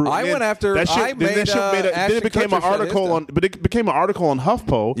possible fruit. I went after that shit. Then it became an article on, but it became an article on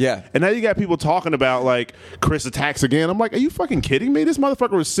HuffPo. Yeah, and now you got people talking about like Chris attacks again. I'm like, are you fucking kidding me? This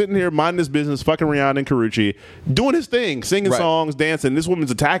motherfucker was sitting here minding his business, fucking Rihanna and Karuchi, doing his thing, singing songs, dancing. This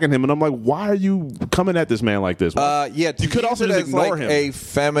woman's attacking him, and I'm like, why are you coming at this man like this? You could also just ignore him. A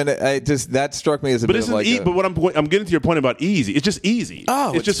feminine, that struck me as a bit of like. But what I'm getting to your point about easy. It's just easy.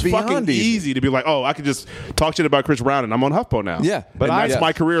 Oh, it's just fucking easy to be like, oh, I could just talk shit about Chris Brown, and I'm on HuffPo now. Yeah. But that's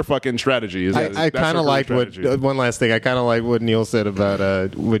my career fucking strategy. I kind of like one last thing. I kind of like what Neil said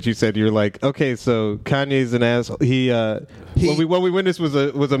about what you said. You're like, okay, so Kanye's an asshole. What we witnessed was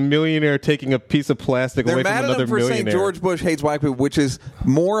a millionaire taking a piece of plastic away from another millionaire. They're mad at him for saying George Bush hates white people, which is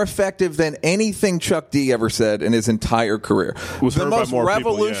more effective than anything Chuck D ever said in his entire career. The most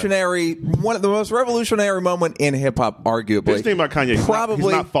revolutionary moment in hip hop, arguably. This thing about Kanye, he's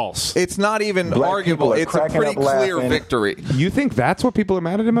not false. It's not even arguable. It's a pretty clear victory. You think that's what people are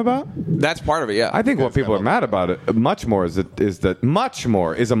mad at him about? That's part of it, yeah. I think what people are mad about it much more is a much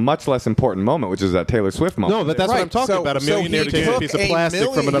less important moment, which is that Taylor Swift moment. No, that's what I'm talking about. A millionaire taking a piece of plastic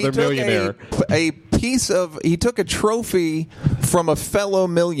from another millionaire. He took a trophy from a fellow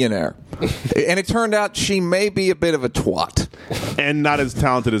millionaire. And it turned out she may be a bit of a twat. And not as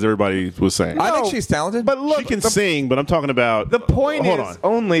talented as everybody was saying. I think she's talented. But look, she can sing, but I'm talking about the point hold is on.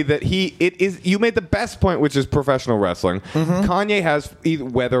 only that you made the best point, which is professional wrestling. Kanye has,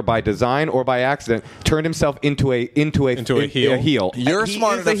 whether by design or by accident, turned himself into a heel. You're He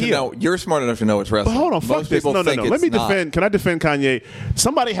smart is enough a to heel. know. You're smart enough to know it's wrestling. But hold on, fuck Most this. people No. think Let it's me not. defend. Can I defend Kanye?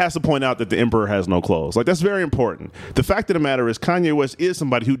 Somebody has to point out that the emperor has no clothes. Like, that's very important. The fact of the matter is, Kanye West is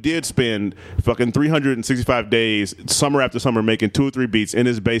somebody who did spend fucking 365 days, summer after summer, making 2 or 3 beats in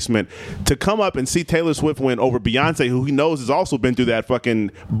his basement to come up and see Taylor Swift win over Beyonce, who he knows has also been through that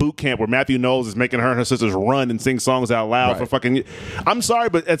fucking boot camp where Matthew Knowles is making her and her sisters run and sing songs out loud for fucking. I'm sorry,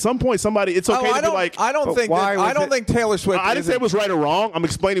 but at some point, somebody, it's okay to be like. I don't think Taylor Swift. I didn't say it was right or wrong. I'm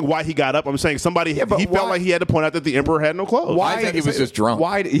explaining why he got up. I'm saying somebody he felt like he had to point out that the emperor had no clothes. I think he was just drunk.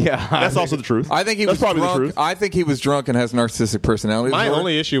 Why? Yeah, that's also the truth. I think he That's was probably drunk. the truth. I think he was drunk and has narcissistic personality. My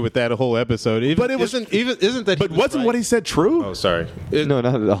only issue with that whole episode, isn't that. But wasn't what he said true? Oh, sorry. No,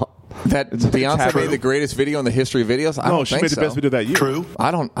 not at all. That Beyonce made the greatest video in the history of videos. I don't she think made the so. best video that year. True.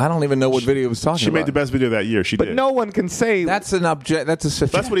 I don't even know what video he was talking She about. made the best video that year. She But did. no one can say That's an object. That's a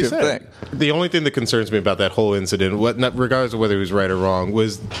subjective That's what he said. thing. The only thing that concerns me about that whole incident, regardless of whether he was right or wrong,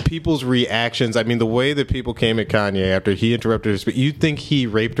 was people's reactions. I mean, the way that people came at Kanye after he interrupted her speech. You'd think he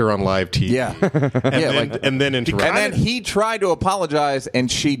raped her on live TV. Yeah. and then interrupted. And then he tried to apologize,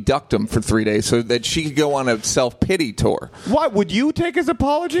 and she ducked him for 3 days so that she could go on a self-pity tour. What would you take his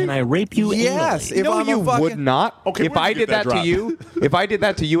apology? Can I rape you? Yes. If No, I'm a you fucking- would not. Okay, if where'd I you did get that that to drop? you, if I did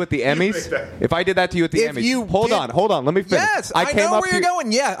that to you at the Emmys, if I did that to you at the If Emmys, you hold did- on, let me finish. Yes, I know where you're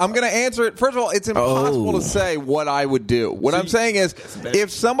going. Yeah, I'm going to answer it. First of all, it's impossible to say what I would do. What I'm saying is, if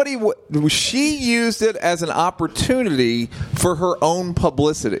somebody she used it as an opportunity for her own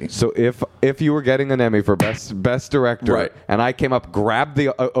publicity. So if you were getting an Emmy for best director, Right. and I came up, grabbed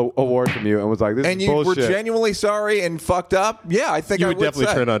the award from you, and was like, "This And is you bullshit," were genuinely sorry and fucked up, yeah, I think you I would definitely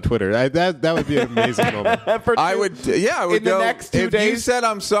say. turn on Twitter. That would be an amazing moment. I would, yeah, I would in the go. next 2 if days, you said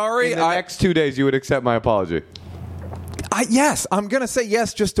I'm sorry, in the next 2 days, you would accept my apology. Yes, I'm going to say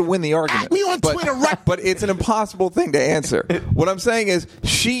yes just to win the argument. We on Twitter, right? But it's an impossible thing to answer. What I'm saying is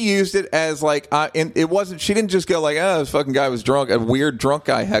she used it as like, and it wasn't, she didn't just go like, oh, this fucking guy was drunk. A weird drunk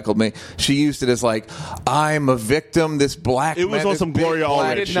guy heckled me. She used it as like, I'm a victim. This black It was man, on this some big Gloria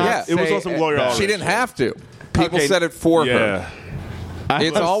black- Allred shit. Yeah. It was on some Gloria Allred She didn't shit. have to. People Okay. said it for Yeah. her.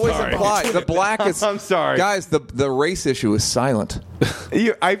 It's always sorry. implied. The black is. I'm sorry. Guys, the race issue is silent.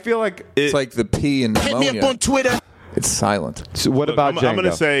 I feel like It's like the P in Hit me pneumonia. up on Twitter. It's silent. So what Look, about I'm Django? going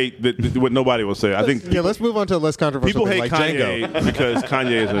to say that what nobody will say. I think Yeah, let's move on to a less controversial people thing hate like Kanye Django. because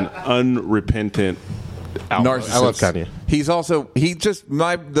Kanye is an unrepentant outlaw. Narcissist. I love Kanye. He's also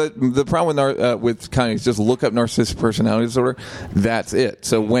the problem with Kanye is just look up narcissistic personality disorder. That's it.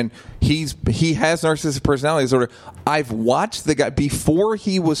 So when he has narcissistic personality disorder, I've watched the guy before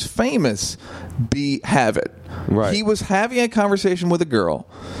he was famous have it. Right. He was having a conversation with a girl,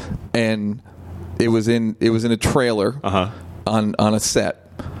 and it was in a trailer on a set.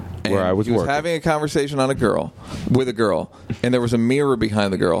 And Where I was he was working. having a conversation with a girl, and there was a mirror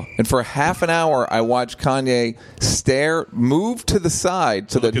behind the girl. And for half an hour, I watched Kanye move to the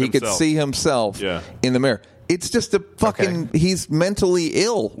side so look that at he could himself. see himself Yeah. in the mirror. It's just a fucking. He's mentally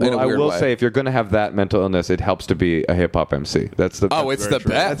ill in Well, a I weird will way. say, if you're going to have that mental illness, it helps to be a hip hop MC. That's the It's the best.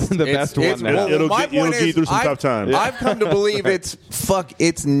 That's the best one now. Well, It'll my get- it'll point get you is, through some I've- tough times. I've come to believe it's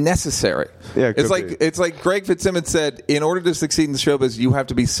necessary. Yeah, it it's could like be. it's like Greg Fitzsimmons said. In order to succeed in the showbiz, you have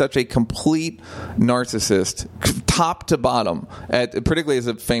to be such a complete narcissist, top to bottom. Particularly as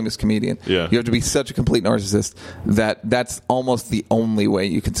a famous comedian, Yeah. you have to be such a complete narcissist that's almost the only way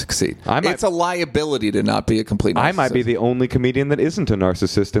you can succeed. It's a liability to not be a complete narcissist. I might be the only comedian that isn't a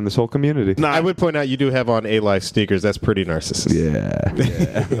narcissist in this whole community. I would point out you do have on A-Life sneakers. That's pretty narcissistic.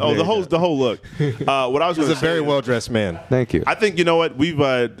 Yeah. Oh, the whole look. What I was He's going a to say very is- Well-dressed man. Thank you. I think, you know what, we've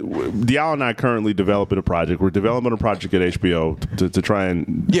Diallo and I currently developing a project. We're developing a project at HBO to try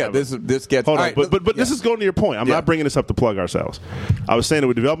and this gets hold on, all right, but this is going to your point. I'm not bringing this up to plug ourselves. I was saying that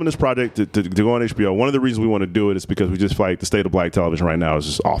we're developing this project to go on HBO. One of the reasons we want to do it is because we just feel like the state of black television right now is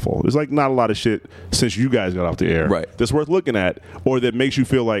just awful. There's like not a lot of shit since you guys got off the air that's worth looking at, or that makes you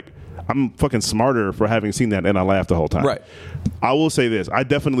feel like I'm fucking smarter for having seen that and I laughed the whole time. Right. I will say this. I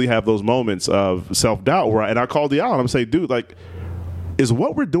definitely have those moments of self-doubt and I call Diallo and I'm say, dude, like, I'm fucking smarter for having seen that and I laughed the whole time. I will say this. I definitely have those moments of self-doubt where I call Diallo and I'm say, dude, like, I'm fucking smarter for having seen that and I laughed the whole time. I will say this. I definitely have those moments of self-doubt where I call Diallo and I'm say, dude, like, is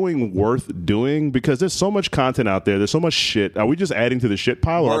what we're doing worth doing? Because there's so much content out there. There's so much shit. Are we just adding to the shit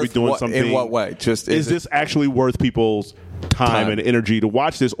pile, or are we doing something? In what way? Just is this actually worth people's time and energy to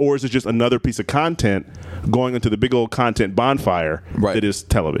watch this, or is it just another piece of content going into the big old content bonfire that is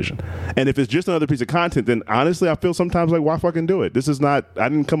television? And if it's just another piece of content, then honestly, I feel sometimes like, why fucking do it? This is not. I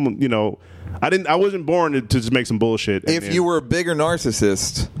didn't come. I wasn't born to just make some bullshit. If you were a bigger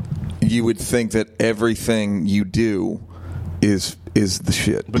narcissist, you would think that everything you do is the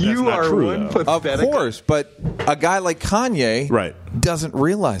shit. But that's not true, of course, but a guy like Kanye doesn't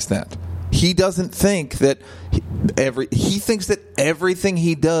realize that. He doesn't think that he thinks that everything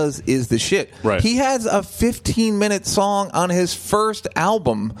he does is the shit. Right. He has a 15-minute song on his first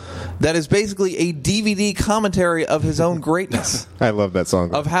album that is basically a DVD commentary of his own greatness. I love that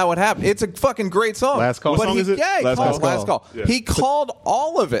song. Of how it happened. It's a fucking great song. Last Call. But What song is it? Yeah, he called Last Call. Yeah. He called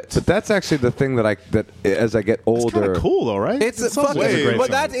all of it. But that's actually the thing that as I get older, kind of cool though, right? It's a fucking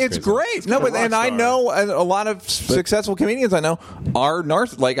it's great. No, but and I know a lot of successful comedians I know are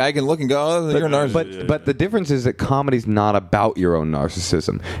narcissists. Like I can look and go, oh, you're a narcissist. But the difference is that comedy's not about your own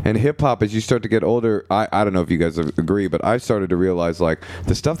narcissism. And hip hop, as you start to get older, I don't know if you guys agree, but I started to realize like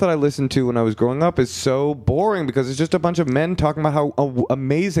the stuff that I listened to when I was growing up is so boring because it's just a bunch of men talking about how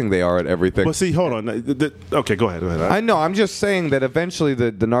amazing they are at everything. Well, see, hold on. Okay, go ahead. I know. I'm just saying that eventually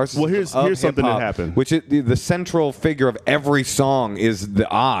the narcissism. Well, here's something that happened. Which is the central figure of every song is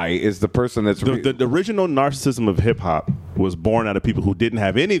the person that's the original narcissism of hip hop was born out of people who didn't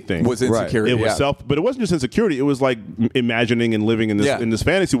have anything. Was insecurity. It was but it wasn't just insecurity. It was like imagining and living in this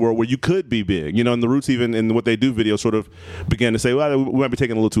fantasy world where you could be big. And the Roots even in what they do video sort of began to say, well, we might be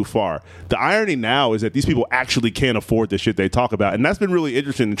taking it a little too far. The irony now is that these people actually can't afford the shit they talk about, and that's been really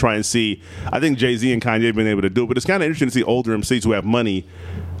interesting to try and see. I think Jay-Z and Kanye have been able to do it, but it's kind of interesting to see older MCs who have money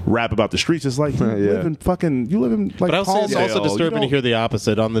rap about the streets. It's like you live in like. But I'll say it's also disturbing to hear the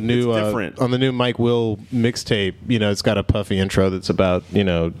opposite on the new on the new Mike Will mixtape. It's got a puffy intro that's about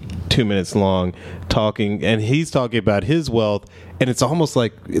 2 minutes long, talking, and he's talking about his wealth. And it's almost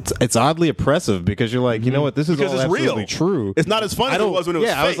like it's oddly oppressive because you're like, you know what, this is because all it's absolutely real. True. It's not as fun as it was when it was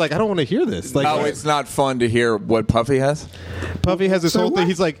fake. I was like, I don't want to hear this. Like, it's not fun to hear what Puffy has? Puffy has this whole thing.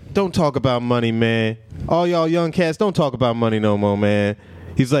 He's like, don't talk about money, man. All y'all young cats, don't talk about money no more, man.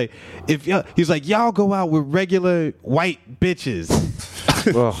 He's like, y'all go out with regular white bitches.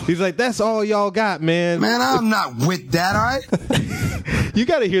 He's like, that's all y'all got, man. Man, I'm not with that, all right? You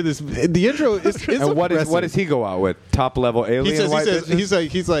got to hear this. The intro is and what does he go out with? Top level alien white bitches?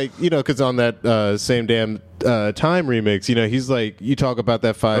 He's like, because on that same damn Time remix, he's like, you talk about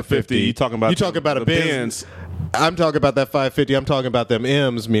that 550. You talking about a Benz. I'm talking about that 550. I'm talking about them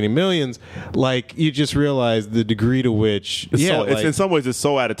M's, meaning millions. Like, you just realize the degree to which, it's in some ways it's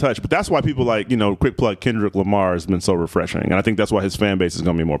so out of touch. But that's why people like, quick plug Kendrick Lamar has been so refreshing, and I think that's why his fan base is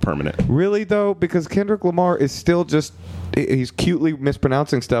going to be more permanent. Really though, because Kendrick Lamar is still just. He's cutely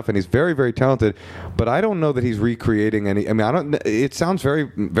mispronouncing stuff, and he's very, very talented. But I don't know that he's recreating any. I mean, I don't. It sounds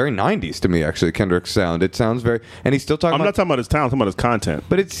very, very 90s to me. Actually, Kendrick's sound. It sounds very. And he's still talking. I'm not talking about his talent. I'm talking about his content.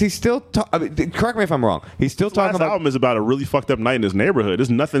 But he's still. Correct me if I'm wrong. He's still talking about. His album is about a really fucked up night in his neighborhood. There's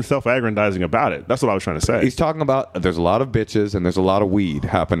nothing self-aggrandizing about it. That's what I was trying to say. He's talking about. There's a lot of bitches and there's a lot of weed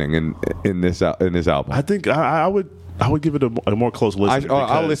happening in this album. I think I would give it a more close listen.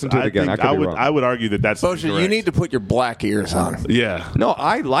 I'll listen to it again. I would argue that's Bosher, you need to put your black ears on. Yeah. No,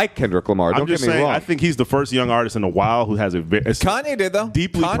 I like Kendrick Lamar. Don't get me wrong. I think he's the first young artist in a while who has Kanye did though.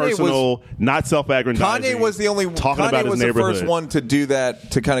 Deeply personal, not self-aggrandizing. Kanye was the only talking about his neighborhood. The first one to do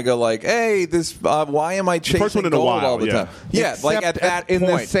that, to kind of go like, "Hey, this why am I chasing gold all the time?" Yeah, except like at that in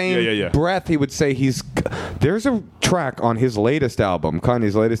point. the same breath, he would say there's a track on his latest album,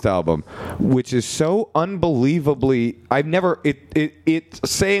 Kanye's latest album, which is so unbelievably. It's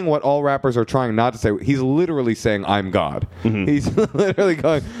saying what all rappers are trying not to say. He's literally saying, "I'm God." Mm-hmm. He's literally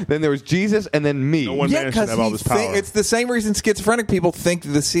going. Then there was Jesus, and then me. No one man should have all this power. It's the same reason schizophrenic people think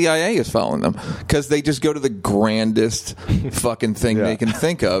the CIA is following them, because they just go to the grandest fucking thing they can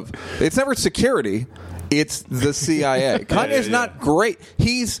think of. It's never security. It's the CIA. Kanye's not great.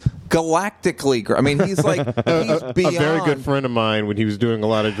 He's galactically great. I mean, he's like, he's beyond. A very good friend of mine, when he was doing a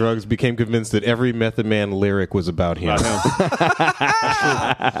lot of drugs, became convinced that every Method Man lyric was about him. That's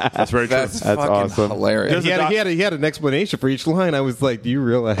very true. That's awesome. Hilarious. He had an explanation for each line. I was like, do you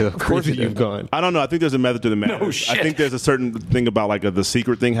realize how crazy you've gone? I don't know. I think there's a method to the madness. No shit. I think there's a certain thing about like the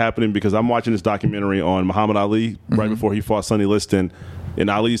secret thing happening, because I'm watching this documentary on Muhammad Ali right before he fought Sonny Liston. And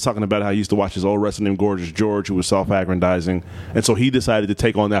Ali's talking about how he used to watch his old wrestler named Gorgeous George, who was self-aggrandizing, and so he decided to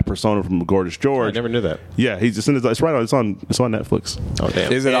take on that persona from Gorgeous George. I never knew that. Yeah, he's just it's right on. It's on Netflix. Oh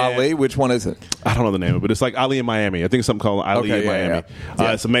damn! Is it Ali? Which one is it? I don't know the name of it, but it's like Ali in Miami. I think it's something called Ali in Miami.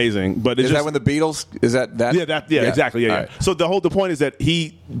 Yeah. It's amazing. But it's Is that when the Beatles? Is that? Yeah, exactly. Yeah. All right. So the point is that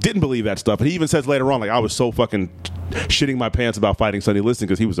he didn't believe that stuff, and he even says later on, like, I was so fucking shitting my pants about fighting Sonny Liston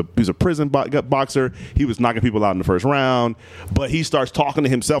because he was a prison boxer. He was knocking people out in the first round, but he starts talking to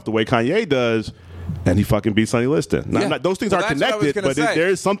himself the way Kanye does. And he fucking beat Sonny Liston. Now, those things are connected, but there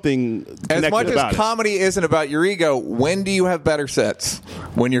is something connected as much about as comedy isn't about your ego, when do you have better sets?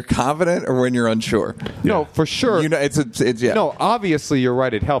 When you're confident or when you're unsure? No, for sure. You know, it's yeah. No, obviously you're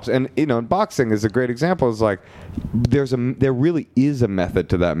right. It helps, and you know, in boxing is a great example. Is like there really is a method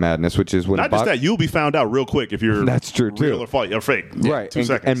to that madness, which is when not just that you'll be found out real quick if you're that's true real too. or fake. Or fake. Right, 2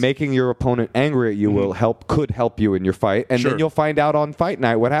 seconds. and making your opponent angry at you could help you in your fight, and then you'll find out on fight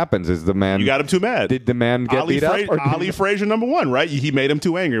night what happens. Is the man you got him too mad? Did the man get beat up? Ali Frazier #1, right? He made him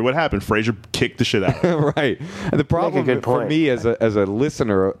too angry. What happened? Frazier kicked the shit out. Right. And the problem for me as a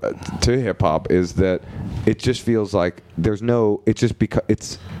listener to hip hop is that it just feels like there's no. It just because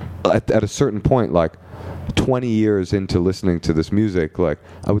it's at a certain point, like 20 years into listening to this music, like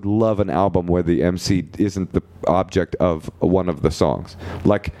I would love an album where the MC isn't the object of one of the songs.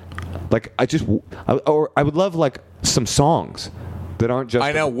 Like I would love like some songs that aren't just.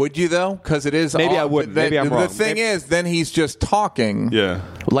 I know. Would you though? Because it is. Maybe I wouldn't. Maybe I'm wrong. The thing is, then he's just talking. Yeah.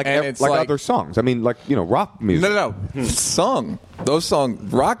 Like it's other songs. I mean, like rock music. No. Sung. Those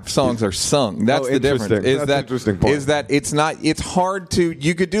songs, rock songs are sung. That's the difference. That's an interesting point. Is that it's not? It's hard to.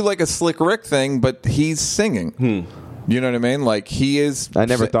 You could do like a Slick Rick thing, but he's singing. You know what I mean? Like he is. I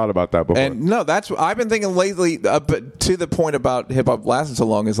never thought about that before. And no, that's I've been thinking lately. But to the point about hip hop lasting so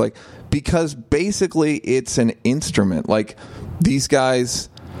long is like because basically it's an instrument. Like these guys,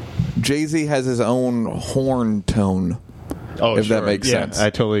 Jay-Z has his own horn tone. Oh, if that makes yeah, sense.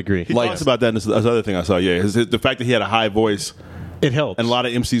 I totally agree. He talks about that in this other thing I saw. Yeah, the fact that he had a high voice. It helps. And a lot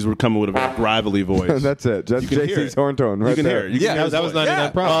of MCs were coming with a very gravelly voice. That's it. That's Jay-Z's horn tone right You can there. hear it. That was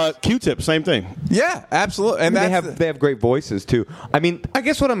 99 Problems. Q-Tip, same thing. Yeah, absolutely. And they have great voices too. I mean, I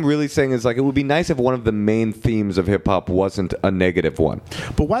guess what I'm really saying is like it would be nice if one of the main themes of hip hop wasn't a negative one.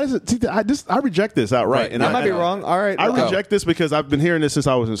 But why does it? See, I reject this outright. Right. And I might be wrong. All right, I reject this because I've been hearing this since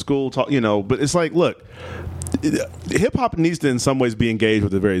I was in school. But it's like, look. Hip hop needs to, in some ways, be engaged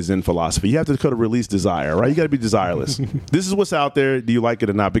with a very Zen philosophy. You have to kind of release desire, right? You got to be desireless. This is what's out there. Do you like it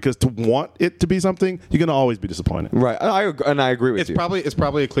or not? Because to want it to be something, you're going to always be disappointed. Right, I agree with you. It's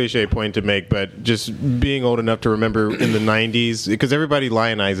probably a cliche point to make, but just being old enough to remember in the '90s, because everybody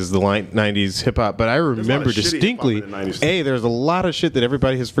lionizes the '90s hip hop, but I remember distinctly, there's a lot of shit that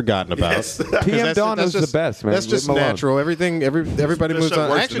everybody has forgotten about. Yes. PM Dawn is the best, man. That's just natural. Everybody moves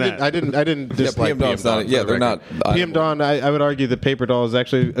on. Actually, I didn't dislike PM Dawn. Yeah, they're not. PM Dawn, I would argue that Paper Doll is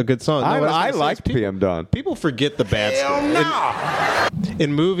actually a good song. I like PM Dawn. People forget the bad stuff.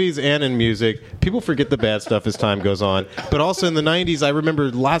 In movies and in music, people forget the bad stuff as time goes on. But also in the 90s, I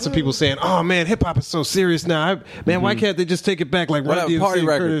remember lots of people saying, oh, man, hip-hop is so serious now. Why can't they just take it back like Run DMC, party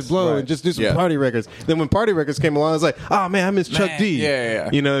records. Curtis Blow, and just do some party records? Then when party records came along, I was like, oh, man, I miss Chuck D. Yeah.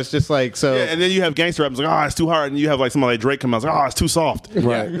 You know, it's just like, so. Yeah, and then you have gangster rap, it's like, oh, it's too hard. And you have like somebody like Drake come out, it's like, oh, it's too soft.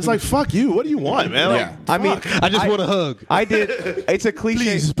 Right. It's like, fuck you. What do you want, man? Like, I mean, I just want a hug. I did. It's a cliche.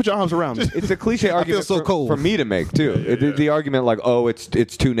 Please put your arms around me. It's a cliche argument so cold. for me to make too. The argument like, oh, it's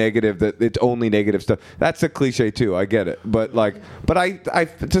too negative, that it's only negative stuff. That's a cliche too. I get it, but I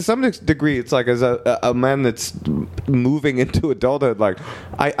to some degree, it's like as a man that's moving into adulthood, like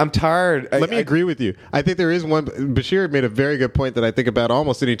I'm tired. Let me agree with you. I think there is one. Bashir made a very good point that I think about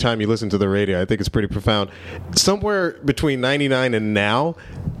almost any time you listen to the radio. I think it's pretty profound. Somewhere between 99 and now,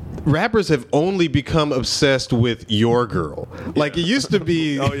 rappers have only become obsessed with your girl. Like it used to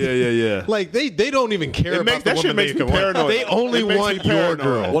be. Oh yeah. Like they don't even care about that the shit woman makes they me paranoid. They only want your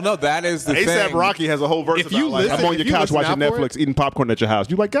girl. Well, no, that is the ASAP thing. Rocky has a whole verse If you about like, listen- I'm on if your you couch listen watching out for Netflix, eating popcorn at your house.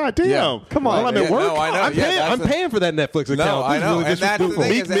 You're like, God damn. Yeah. Come on. While I'm at work. No, I know. I'm paying for that Netflix account. No, I This is know. really And that's the disrespectful.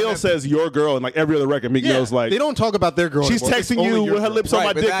 thing Meek is Mill says your girl, and like every other record, Meek Mill's like, they don't talk about their girl. she's anymore. It's texting only you your with her girl. lips on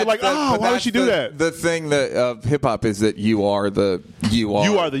my but dick. You're like, that's why would she do that? The thing that of hip hop is that you are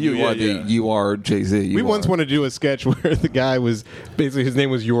Jay-Z. We once wanted to do a sketch where the guy was basically his name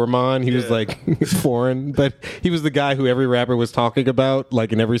was Yorman. He was like foreign, but he was the guy who every rapper was talking about,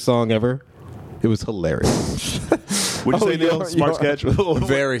 like in every song ever. It was hilarious. Would you say, Neil? Smart sketch?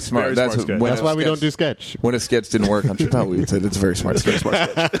 Very smart. That's why we don't do sketch. When a sketch didn't work on Chappelle, we would say that's a very smart sketch.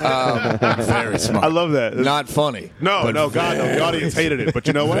 Very smart. I love that. Not funny. No, God, no. The audience hated it. But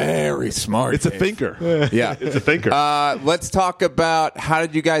you know what? Very smart. It's a thinker. Yeah. It's a thinker. Let's talk about how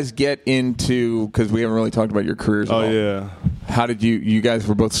did you guys get into, because we haven't really talked about your careers at all. Yeah. How did you guys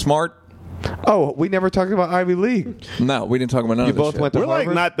were both smart? Oh, we never talked about Ivy League. No, we didn't talk about none You of this both shit. went to We're like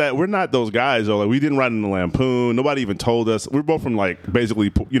Harvard? not that. We're not those guys though. Like we didn't write in the Lampoon. Nobody even told us. We're both from like basically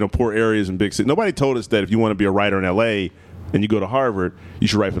poor areas in big cities. Nobody told us that if you want to be a writer in L.A. and you go to Harvard, you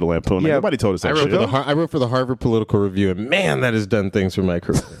should write for the Lampoon. Like, Yeah. nobody told us that. I wrote for the Harvard Political Review, and man, that has done things for my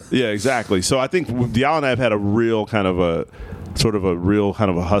career. Yeah, exactly. So I think Diallo and I have had a real kind of a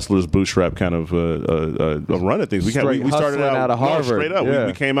hustler's bootstrap kind of a run at things. We started hustling out of Harvard. Straight up. Yeah.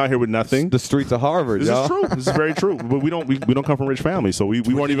 We came out here with nothing. The streets of Harvard, This y'all. is true. This is very true. But we don't come from rich families, so we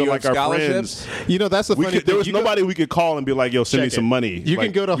weren't even you like have our scholarships? friends. You know, that's the funny thing. There was You go- nobody we could call and be like, "Yo, send me Check some it. money." You Like,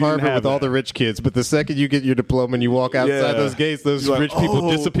 can go to we didn't Harvard have with all that. the rich kids, but the second you get your diploma and you walk outside those gates, those You're rich like, people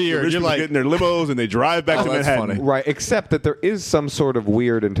 "Oh, disappear. the rich You're people like, get in their limos and they drive back to that's Manhattan. funny. Right, except that there is some sort of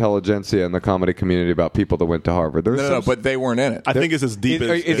weird intelligentsia in the comedy community about people that went to Harvard. There's No, but they weren't in it. I think it's as deep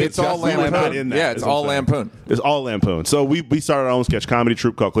as It's all we were not Lampoon. in that, Yeah, it's is what all I'm saying. Lampoon. It's all Lampoon. So we started our own sketch comedy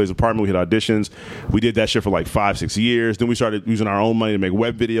troupe called Clay's Apartment. We had auditions. We did that shit for like 5-6 years. Then we started using our own money to make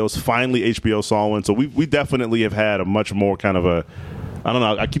web videos. Finally, HBO saw one. So we definitely have had a much more kind of a, I don't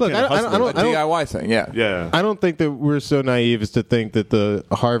know. I keep Look, saying I don't- A DIY thing, yeah. Yeah. I don't think that we're so naive as to think that the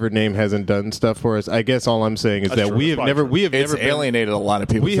Harvard name hasn't done stuff for us. I guess all I'm saying is That's that true. we That's have never, probably we have It's never been, alienated a lot of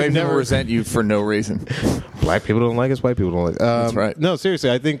people. We They have never never- resent you for no reason. black people don't like us, white people don't like. That's right. No, seriously,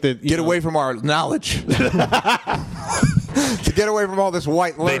 I think that Get away from our knowledge. To get away from all this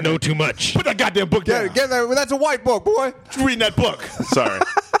white learning. too much. Put that goddamn book down. Get there. That's a white book, boy. Just reading that book. Sorry.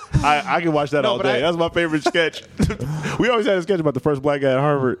 I can watch that all but day. That's my favorite sketch. We always had a sketch about the first black guy at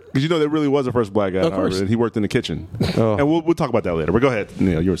Harvard because there really was a first black guy at Harvard, and he worked in the kitchen. And we'll talk about that later. But go ahead,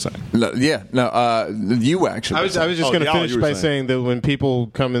 Neil. You were saying. No, you actually. I was just going to Diallo, finish you were by saying. saying that when people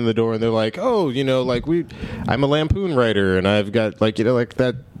come in the door and they're like, "Oh, I'm a Lampoon writer, and I've got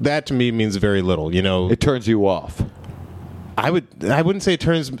that to me means very little." it turns you off. I wouldn't say it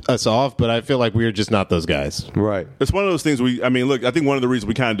turns us off, but I feel like we're just not those guys. Right. It's one of those things I think one of the reasons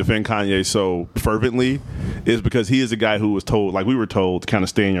we kind of defend Kanye so fervently is because he is a guy who was told, like we were told, to kind of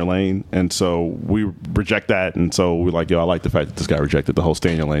stay in your lane. And so we reject that. And so we're like, I like the fact that this guy rejected the whole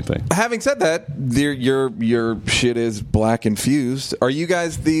stay in your lane thing. Having said that, your shit is black infused. Are you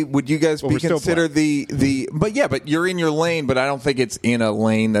guys would you guys be we're still considered but you're in your lane, but I don't think it's in a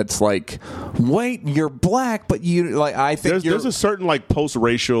lane that's like, wait, you're black, but I think There's a certain like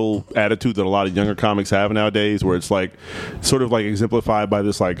post-racial attitude that a lot of younger comics have nowadays, where it's like sort of like exemplified by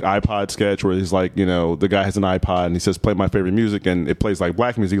this like iPod sketch where he's like, the guy has an iPod and he says, "Play my favorite music," and it plays like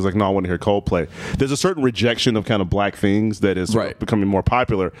black music. He's like, "No, I want to hear Coldplay." There's a certain rejection of kind of black things that is sort of becoming more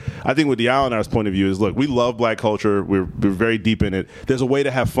popular. I think with Diallo and I's point of view is, look, we love black culture. We're very deep in it. There's a way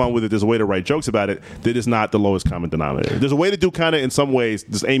to have fun with it. There's a way to write jokes about it that is not the lowest common denominator. There's a way to do kind of in some ways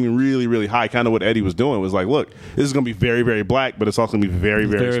just aiming really, really high. Kind of what Eddie was doing was like, look, this is going to be very, very black, but it's also going to be very,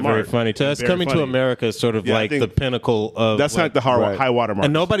 very smart. Very funny. To us, Very coming funny. to America is sort of Yeah, I like think the pinnacle of. That's like the high watermark.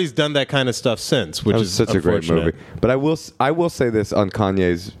 And nobody's done that kind of stuff since, which That was is such a great unfortunate. movie. But I will say this on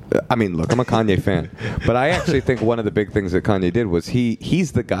Kanye's. I mean, look, I'm a Kanye fan, but I actually think one of the big things that Kanye did was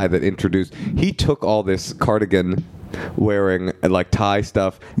he's the guy that introduced. He took all this cardigan wearing like tie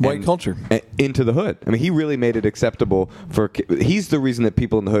stuff, white culture, into the hood. I mean, he really made it acceptable for. He's the reason that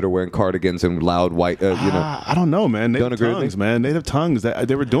people in the hood are wearing cardigans and loud white. I don't know, man. Native Don't agree with tongues, me? man. Native tongues.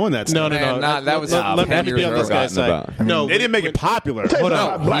 They were doing that. No, stuff. no, no. that was let me be on this guy's side. No, they didn't make it popular. Hold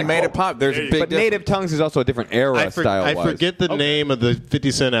on. He made it pop. There's a big But Native Tongues is also a different era I style-wise. forget the name of the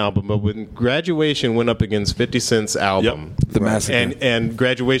 50 Cent album, but when Graduation went up against 50 Cent's album, The Massacre. and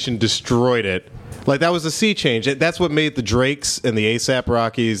Graduation destroyed it. Like, that was a sea change. That's what made the Drakes and the ASAP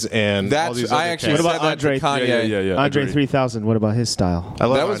Rockies and all these other cats. What about Andre? Yeah. Andre Agreed. 3000. What about his style? I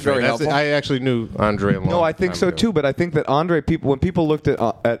love That was Andre. very helpful. I actually knew Andre a long No, I think time so ago. too. But I think that when people looked at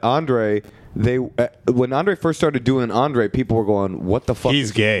Andre, when Andre first started doing Andre, people were going, "What the fuck?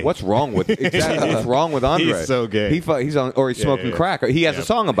 He's gay. What's wrong with exactly? What's wrong with Andre? He's so gay. He's smoking crack. He has a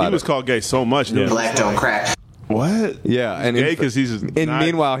song about He was it. called gay so much. Black don't crack. What? Yeah, and gay because he's. And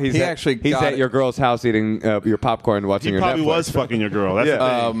meanwhile, he's He at, actually he's got at it. your girl's house eating your popcorn, watching He your probably Netflix. was fucking your girl. That's Yeah.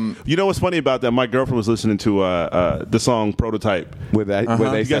 the thing. You know what's funny about that? My girlfriend was listening to the song "Prototype." with that. With You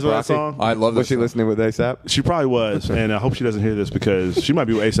A$AP guys know that Rocky? song? I love Was this she song. listening with ASAP? She probably was, and I hope she doesn't hear this because she might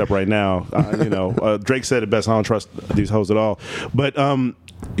be with ASAP right now. Drake said it best. I don't trust these hoes at all. But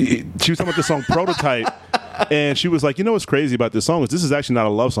she was talking about the song "Prototype." And she was like, you know what's crazy about this song is this is actually not a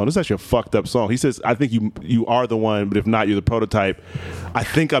love song. This is actually a fucked up song. He says, I think you are the one, but if not, you're the prototype. I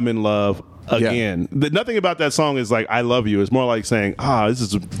think I'm in love again. Yeah. Nothing about that song is like, I love you. It's more like saying, this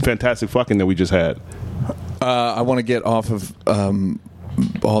is a fantastic fucking that we just had. I want to get off of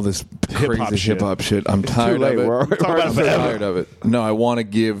all this crazy hip hop shit. I'm tired of it. I'm tired of it. No, I want to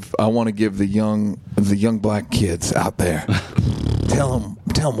give the young black kids out there. Tell them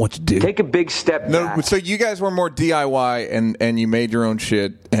what to do. Take a big step back. So you guys were more DIY and you made your own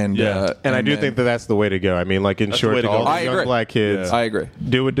shit. And I do think that's the way to go. I mean, like, in short, all the young black kids. I agree.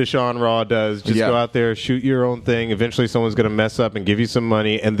 Do what Deshaun Raw does. Just go out there, shoot your own thing. Eventually, someone's going to mess up and give you some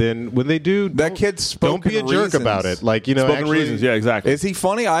money. And then when they do, that kid's don't be a jerk about it. Like, spoken reasons. Yeah, exactly. Is he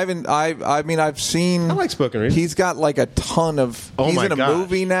funny? I've seen. I like spoken reasons. He's got like a ton of. He's in a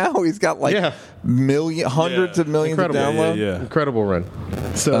movie now. He's got like hundreds of millions of downloads. Yeah. Incredible run.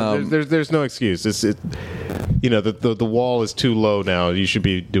 So there's no excuse. The wall is too low now. You should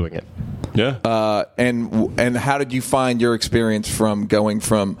be doing it. Yeah. And how did you find your experience from going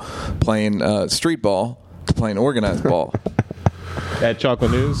from playing street ball to playing organized ball? At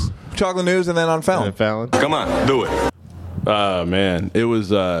Chocolate News, and then on Fallon. Come on, do it. Man, it was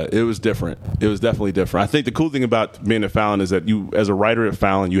different. It was definitely different. I think the cool thing about being at Fallon is that you, as a writer at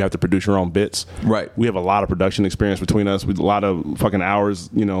Fallon, you have to produce your own bits. Right. We have a lot of production experience between us. We a lot of fucking hours,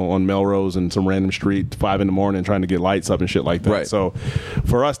 on Melrose and some random street, 5 a.m, trying to get lights up and shit like that. Right. So,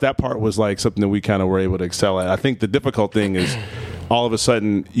 for us, that part was like something that we kind of were able to excel at. I think the difficult thing is, all of a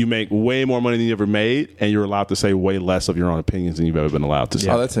sudden, you make way more money than you ever made, and you're allowed to say way less of your own opinions than you've ever been allowed to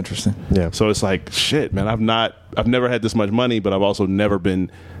say. Oh, that's interesting. Yeah. So it's like, shit, man. I've never had this much money, but I've also never gone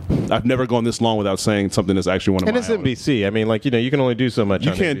this long without saying something that's actually one of my. And it's NBC. I mean, like, you can only do so much.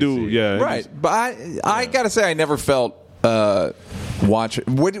 You on can't NBC. do, right. But I gotta say, I never felt watch.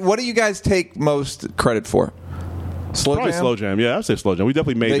 What do you guys take most credit for? Probably Slow Jam. Yeah, I'd say Slow Jam. We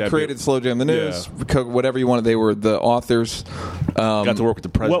definitely made that. They created Slow Jam, the news, whatever you wanted. They were the authors. Got to work with the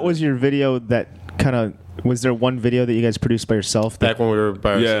president. What was your video that kind of... Was there one video that you guys produced by yourself? Back when we were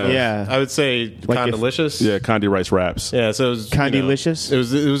by ourselves? Yeah. I would say Like Condilicious. Yeah, Condi writes raps. Yeah, so it was... Condilicious? It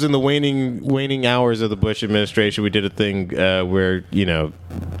was in the waning hours of the Bush administration. We did a thing where,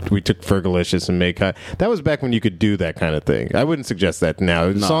 we took Fergalicious and made... That was back when you could do that kind of thing. I wouldn't suggest that now.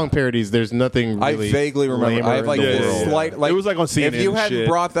 No. Song parodies, there's nothing really... I vaguely remember. I have like a slight... Like, it was like on CNN. If you hadn't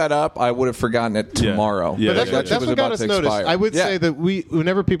brought that up, I would have forgotten it tomorrow. Yeah. But that's what got us noticed. I would say that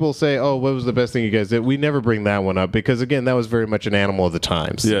whenever people say, oh, what was the best thing you guys did, we never bring that one up because, again, that was very much an animal of the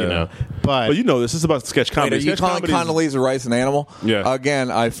times. Yeah. But this is about sketch comedy. Wait, are you calling Condoleezza Rice an animal? Yeah. Again,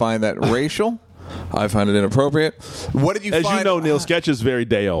 I find that racial. I find it inappropriate. What did you find? As you know, Neil, sketch is very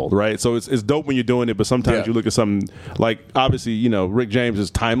day old, right? So it's dope when you're doing it, but sometimes you look at something like, obviously, Rick James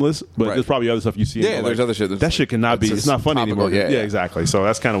is timeless, but there's probably other stuff you see. Yeah, there's other shit. That shit cannot be. It's not funny topical, anymore. Yeah, exactly. So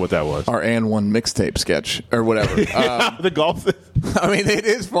that's kind of what that was. Our And One mixtape sketch or whatever. The golf thing. I mean, it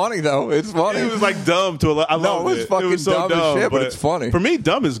is funny though. It's funny. It was like dumb to a lot. No, it was fucking so dumb as shit, but it's funny. For me,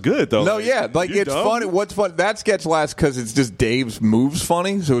 dumb is good though. No, yeah, like it's dumb? Funny. What's funny? That sketch lasts because it's just Dave's moves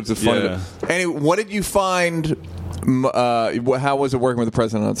funny, so it's a funny. Yeah. Anyway, what did you find? How was it working with the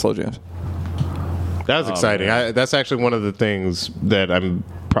president on Slow Jams? That was exciting. That's actually one of the things that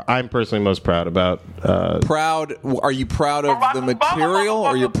I'm personally most proud about. Proud? Are you proud of the material,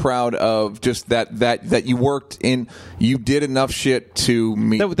 or you're proud of just that you worked in? You did enough shit to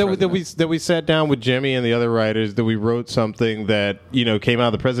meet that we sat down with Jimmy and the other writers. That we wrote something that came out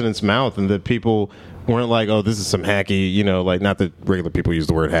of the president's mouth, and that people weren't like, oh, this is some hacky, like, not that regular people use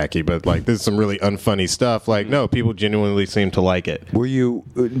the word hacky, but like, this is some really unfunny stuff. Like, no, people genuinely seem to like it. Were you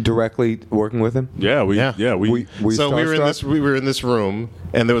directly working with him? Yeah, we were in this room,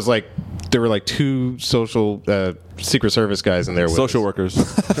 and there were like two social Secret Service guys in there with social workers.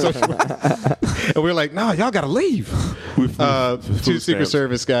 And we were like, no, y'all gotta leave. Two Secret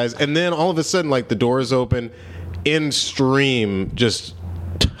Service guys, and then all of a sudden, like, the doors open, in stream, just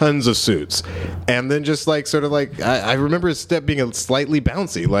tons of suits, and then just like sort of like I remember his step being slightly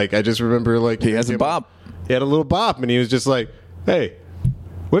bouncy. Like, I just remember, like, he has a bop. He had a little bop, and he was just like, "Hey,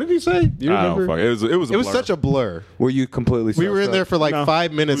 what did he say? Do you remember?" It was such a blur. Were you completely? We were in there for like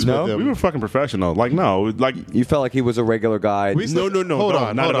 5 minutes with him. We were fucking professional. Like, no, like, you felt like he was a regular guy. No. Hold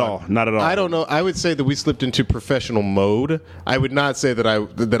on, not at all. I don't know. I would say that we slipped into professional mode. I would not say that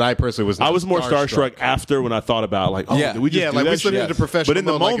I personally was. I was more starstruck after, when I thought about, like, did we just do that we slipped into professional. But in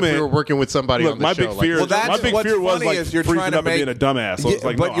the mode, moment, like, if we were working with somebody on the my show. big fear, my big fear was like you're freezing up and being a dumbass. So it's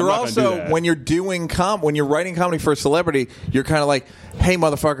like, but you're also, when you're doing when you're writing comedy for a celebrity, you're kind of like, hey,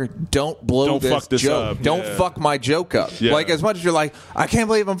 motherfucker, don't blow Don't fuck this joke. up. Don't Yeah. fuck my joke up. Yeah. Like, as much as you're like, I can't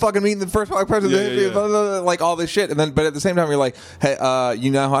believe I'm fucking meeting the first black person, blah, blah, blah, like all this shit. And then, but at the same time, you're like, hey,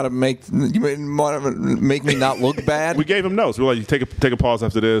 you know how to make me not look bad? We gave him notes. We were like, take a pause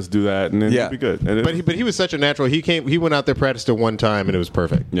after this, do that, and then it'll be good. And But he was such a natural. He went out there, practiced it one time, and it was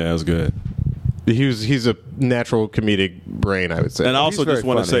perfect. Yeah, it was good. He's a natural comedic brain, I would say. And I also just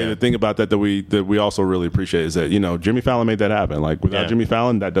want to say the thing about that we also really appreciate is that Jimmy Fallon made that happen. Like without Jimmy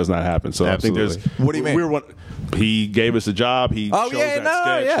Fallon, that does not happen. So Absolutely. I think there's. What do you mean? He gave us a job. He chose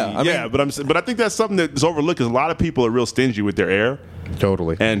that sketch. But I think that's something that's overlooked because a lot of people are real stingy with their air.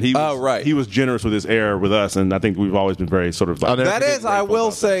 Totally. And he was generous with his air with us, and I think we've always been very sort of like that is, I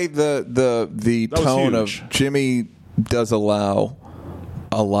will say the tone of Jimmy does allow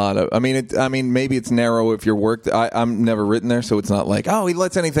a lot of. I mean, maybe it's narrow if you're worked. I'm never written there, so it's not like he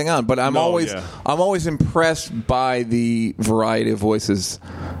lets anything on. But I'm always impressed by the variety of voices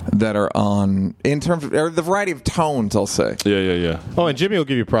that are on in terms of or the variety of tones. I'll say. Yeah. Oh, and Jimmy will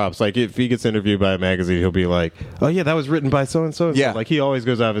give you props. Like if he gets interviewed by a magazine, he'll be like, "Oh yeah, that was written by so and so." Yeah. Like he always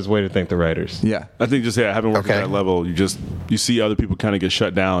goes out of his way to thank the writers. Yeah. I think having worked at that level, you see other people kind of get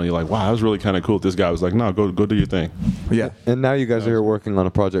shut down. You're like, wow, that was really kind of cool. This guy was like, no, go do your thing. Yeah. And now you guys are working on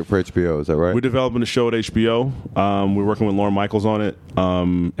a project for HBO. Is that right? We're developing a show at HBO. We're working with Lauren Michaels on it.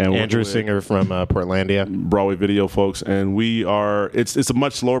 And Andrew Singer from Portlandia, Broadway Video folks, and we are. It's a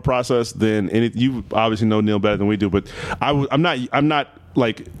much slower process than any. You obviously know Neil better than we do, but I'm not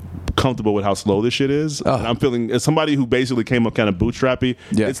like comfortable with how slow this shit is. And I'm feeling as somebody who basically came up kind of bootstrappy.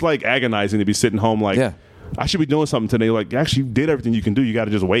 Yeah. It's like agonizing to be sitting home like. Yeah. I should be doing something today. Like, actually, you did everything you can do. You got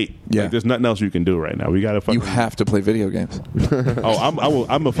to just wait. Yeah. Like, there's nothing else you can do right now. We got to. You have to play video games.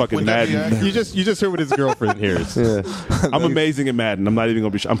 I'm a fucking Madden. You just heard what his girlfriend hears. Yeah. I'm amazing at Madden. I'm not even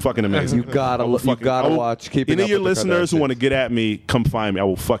gonna be. I'm fucking amazing. You gotta watch. Keeping any of up your with the listeners who Kardashians. want to get at me, come find me. I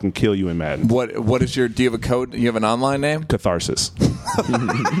will fucking kill you in Madden. What is your? Do you have a code? You have an online name? Catharsis.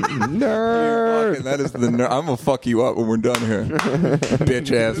 Nerd. That is the nerd. I'm gonna fuck you up when we're done here,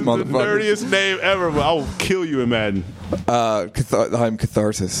 bitch ass motherfucker. The nerdiest name ever, but I will kill you in Madden. I'm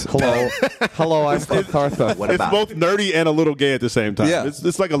Catharsis. Hello, I'm Catharsis. It's both nerdy and a little gay at the same time. Yeah.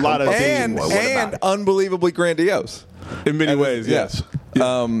 It's like a lot of and unbelievably grandiose in many ways. Yes.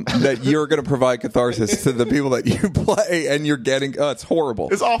 That you're going to provide catharsis to the people that you play, and you're getting. It's horrible.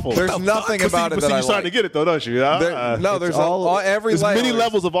 It's awful. There's nothing about it that I you're starting to get it though, don't you? There's every there's layer. many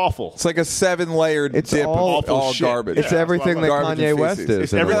levels of awful. It's like a 7-layered dip of all shit. garbage. It's everything that Garbage Kanye West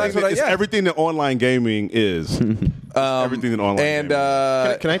is. It's everything that online gaming is. Everything that online gaming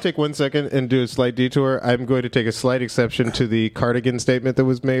is. Can I take 1 second and do a slight detour? I'm going to take a slight exception to the cardigan statement that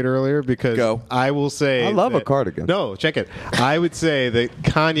was made earlier because I will say I love a cardigan. No, check it. I would say that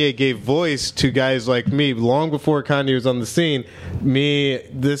Kanye gave voice to guys like me long before Kanye was on the scene. Me,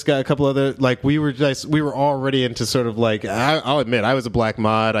 this guy, a couple other, like we were already into sort of like I'll admit I was a black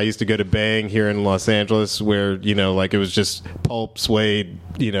mod. I used to go to Bang here in Los Angeles where like it was just Pulp, Suede,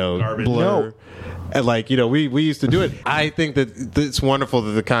 Garbage. Blur. No. And we used to do it. I think that it's wonderful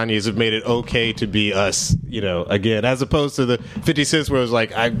that the Kanyes have made it okay to be us, again, as opposed to the 50 Cents where it was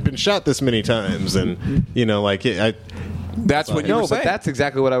like, I've been shot this many times, and that's what you were saying. But that's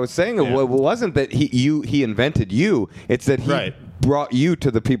exactly what I was saying. Yeah. It wasn't that he invented you. It's that he brought you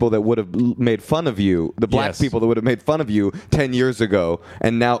to the people that would have made fun of you, the black people that would have made fun of you 10 years ago,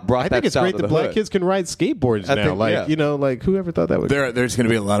 and now brought that. I think it's great that black kids can ride skateboards now. Like whoever thought that would. There's going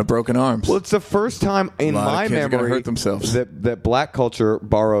to be a lot of broken arms. Well, it's the first time in my memory hurt themselves. that black culture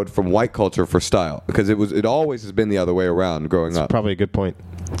borrowed from white culture for style, because it always has been the other way around growing up. Probably a good point.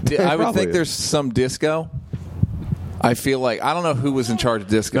 I would think there's some disco. I feel like I don't know who was in charge of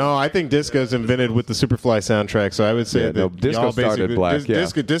disco. No, I think disco's invented with the Superfly soundtrack. So I would say that disco started black.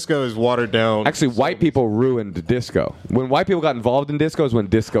 Disco is watered down. Actually, white people ruined disco. When white people got involved in disco is when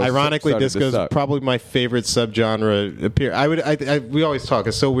disco. Ironically, disco is probably my favorite subgenre. We always talk.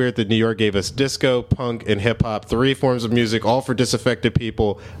 It's so weird that New York gave us disco, punk, and hip hop, 3 forms of music, all for disaffected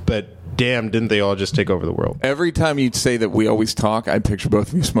people, but. Damn, didn't they all just take over the world? Every time you'd say that we always talk, I picture both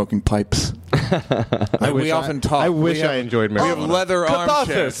of you smoking pipes. We often talk. I wish I enjoyed marijuana. We have leather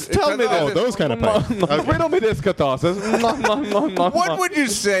armchairs. Tell me this. Those kind of pipes. Riddle me this, catharsis. What would you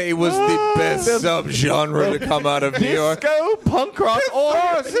say was the best subgenre to come out of New York? Disco, punk rock, or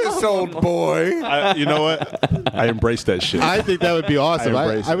this old boy? You know what? I embrace that shit. I think that would be awesome.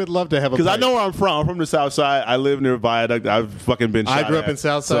 I would love to have a. Because I know where I'm from. I'm from the South Side. I live near Viaduct. I've fucking been. I grew up in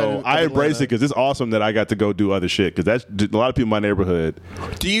South Side. So I embrace it because it's awesome that I got to go do other shit. Because that's a lot of people in my neighborhood.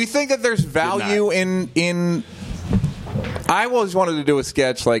 Do you think that there's value in I always wanted to do a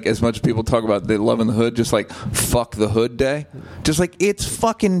sketch like as much as people talk about they love in the hood, just like fuck the hood day. Just like it's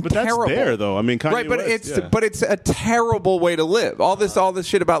fucking But terrible. that's there though. I mean, Kanye right, but West, it's a terrible way to live. All this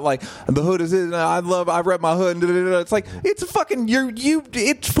shit about like the hood is I rep my hood. And it's like it's a fucking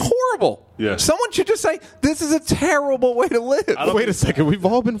it's horrible. Yeah. Someone should just say this is a terrible way to live. Wait a second, we've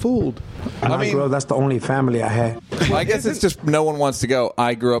all been fooled. I mean, that's the only family I had. I guess it's just no one wants to go.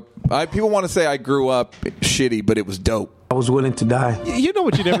 People want to say I grew up shitty, but it was dope. I was willing to die. You know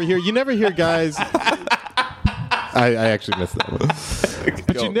what you never hear? You never hear guys. I actually missed that one.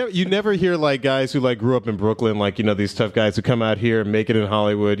 But you never hear like guys who like grew up in Brooklyn, like these tough guys who come out here and make it in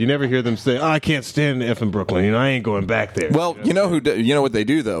Hollywood. You never hear them say, "Oh, I can't stand effing Brooklyn. I ain't going back there." Well, you know what they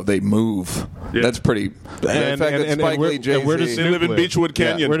do though? They move. Yeah. That's pretty. And where does they live in Beechwood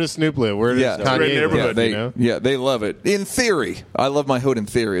Canyon? Yeah. Where does Snoop live? Where does Kanye live? They love it. In theory, I love my hood. In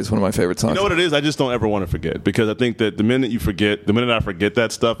theory is one of my favorite songs. You know what it is? I just don't ever want to forget because I think that the minute I forget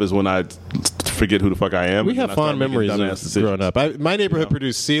that stuff is when I forget who the fuck I am. We have fond memories of growing up. My neighborhood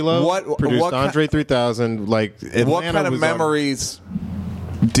produced CeeLo, produced Andre 3000. Like Atlanta. What kind of memories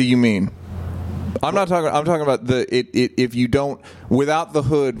do you mean? I'm talking about if you don't without the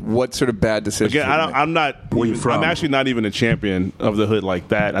hood, what sort of bad decisions? Again, I'm actually not even a champion of the hood like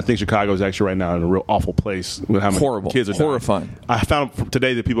that. I think Chicago is actually right now in a real awful place with how many kids are horrifying. Dying. I found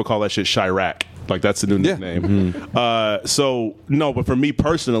today that people call that shit Chirac. Like that's the new nickname. Mm-hmm. So no, but for me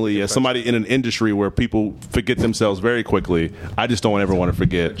personally, as somebody in an industry where people forget themselves very quickly, I just don't ever want to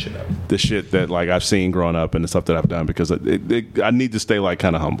forget the shit that like I've seen growing up and the stuff that I've done because I need to stay like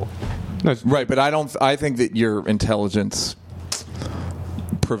kind of humble. Right, but I think that your intelligence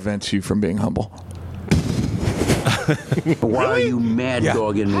prevents you from being humble. Why are you mad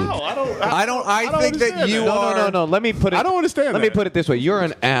dogging me? I think that you are. No. Let me put it. I don't understand. Let me put it this way: you're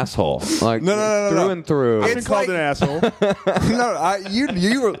an asshole. Like no. Through and through. I've been called an asshole.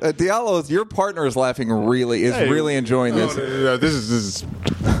 Diallo, your partner is laughing. Really enjoying this. No, this is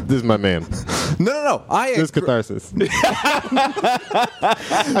my man. No. This is catharsis. I'm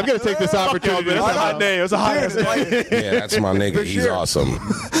gonna take this opportunity. It's a hot name. It's a hot name. Yeah, that's my nigga. He's awesome.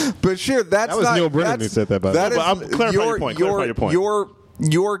 Bashir, that was Neil Brennan who said that. Clarify your point.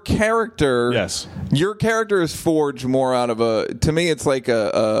 Your character. Yes. Your character is forged more out of a. To me, it's like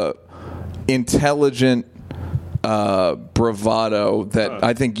a intelligent bravado that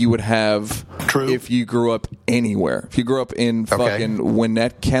I think you would have if you grew up anywhere. If you grew up in fucking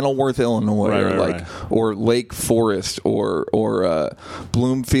Winnett, Kenilworth, Illinois, or Lake Forest, or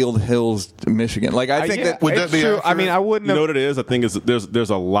Bloomfield Hills, Michigan. Like I think that would that be true. I mean, I wouldn't. You know what it is? I think there's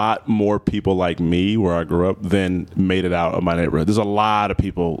a lot more people like me where I grew up than made it out of my neighborhood. There's a lot of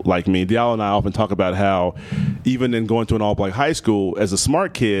people like me. Diallo and I often talk about how even in going to an all-black high school as a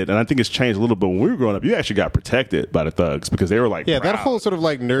smart kid, and I think it's changed a little bit when we were growing up. You actually got protected by the thugs because they were like, proud. That whole sort of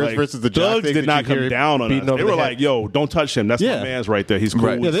like nerds versus the thugs did not come down on us. They were like, yo, don't touch him. That's my man's right there. He's cool.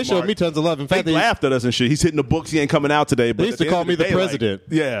 Right. Yeah, they showed me tons of love. In fact, they laughed at us and shit. He's hitting the books. He ain't coming out today. But they used to call me the president.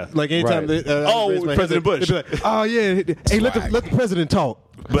 Like anytime. President Bush. They'd be like, oh yeah, hey, let the president talk.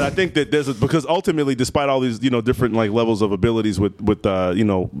 But I think that because ultimately, despite all these different like levels of abilities with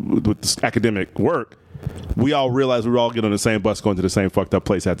academic work, we all realized we were all getting on the same bus going to the same fucked up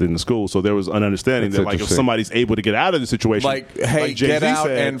place after in the school. So there was an understanding that like if somebody's able to get out of the situation, like hey, get out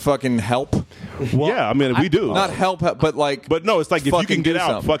and fucking help. Well, yeah, I mean we do not help, but no, it's like if you can get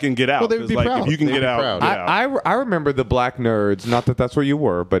out, fucking get out. Well, they would be like proud. If you can get out, I remember the black nerds. Not that that's where you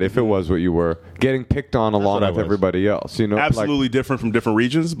were, but if it was what you were, getting picked on along with everybody else. Absolutely different from different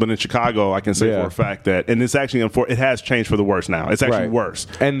regions. But in Chicago, I can say for a fact that, and it's actually it has changed for the worse now. It's actually worse.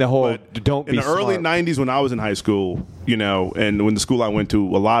 And the whole don't be in the early '90s when I was in high school, and when the school I went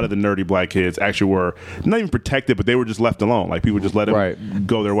to, a lot of the nerdy black kids actually were not even protected, but they were just left alone. Like people just let them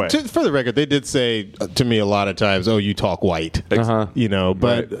go their way. For the record, they did say to me a lot of times, "Oh, you talk white," but at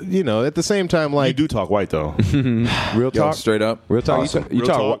the same time, like you do talk white though. Real talk, straight up. Real talk. Awesome.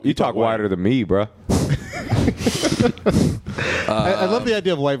 You talk whiter than me, bro. I love the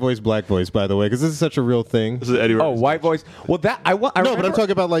idea of white voice, black voice, by the way, because this is such a real thing. This is Eddie Murphy. Oh, white voice. Well, I no, but I'm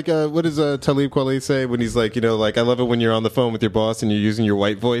talking about like what does Talib Kweli say when he's like, like I love it when you're on the phone with your boss and you're using your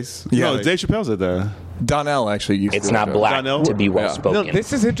white voice. Yeah, Dave Chappelle said that. Donnell actually used it's not black to be well spoken. No,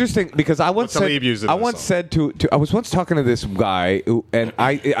 this is interesting because I was once talking to this guy and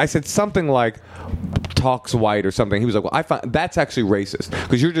I said something like talks white or something. He was like, well, I find that's actually racist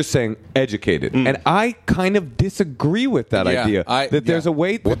because you're just saying educated. And I kind of disagree with that idea. There's a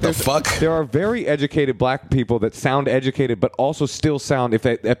way what the fuck? There are very educated black people that sound educated but also still sound, if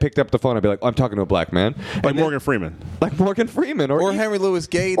I picked up the phone, I'd be like, I'm talking to a black man. Like Morgan Freeman. Like Morgan Freeman. Or Henry Louis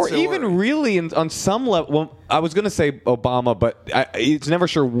Gates. Or even really on some level, well, I was going to say Obama, but it's never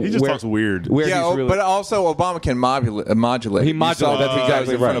sure. He just talks weird. Where he's really, but also Obama can modulate. He modulates. That's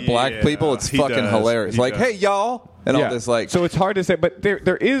exactly in front right. of black people. It's fucking hilarious. Like, hey, y'all. And all this, like, so it's hard to say, but there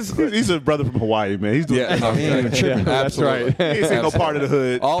is. He's a brother from Hawaii, man. He's doing that's right. He ain't no part of the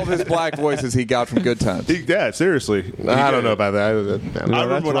hood. All of his black voices he got from Good Times. Seriously. I don't know about that. I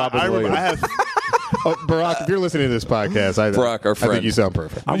remember I have. Barack, if you're listening to this podcast, Barack, our friend. I think you sound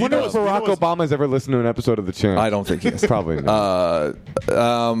perfect. I wonder if Barack Obama's ever listened to an episode of The Champ. I don't think he is. Probably not.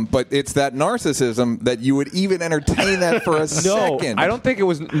 But it's that narcissism that you would even entertain that for a second. I don't think it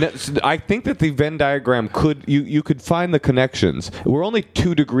was. I think that the Venn diagram you could find the connections. We're only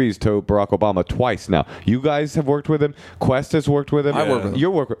 2 degrees to Barack Obama twice now. You guys have worked with him. Quest has worked with him. I work with him.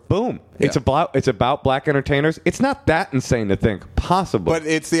 Your work. Boom. Yeah. It's about black entertainers. It's not that insane to think possible. But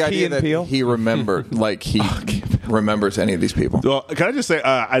it's the idea that he remembered, like he remembers any of these people. Well, can I just say,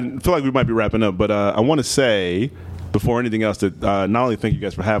 I feel like we might be wrapping up, but I want to say, before anything else, that not only thank you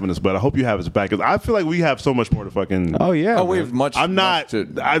guys for having us, but I hope you have us back, because I feel like we have so much more to fucking. Oh yeah. Oh, we have much. I'm not.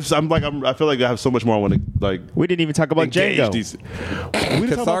 I feel like I have so much more I want to like. We didn't even talk about Django. We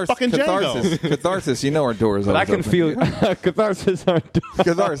didn't talk about fucking Django. Catharsis. You know our doors. But I can feel catharsis.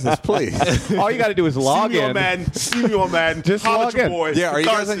 Catharsis, please. All you got to do is log in. See me on Madden. Just log in. Boys. Yeah, are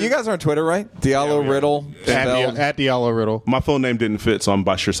you guys are on Twitter, right? Diallo, Riddle, At Diallo Riddle. My full name didn't fit, so I'm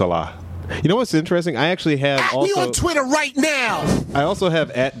Bashir Salah. You know what's interesting? I actually have You on Twitter right now? I also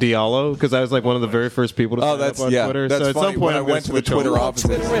have at Diallo because I was like one of the very first people to sign up on Twitter. That's so at funny. some point when I went to the Twitter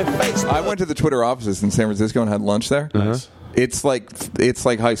offices. I went to the Twitter offices in San Francisco and had lunch there. Nice. It's like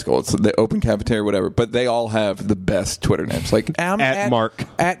high school. It's the open cafeteria, whatever. But they all have the best Twitter names. Like I'm at Mark.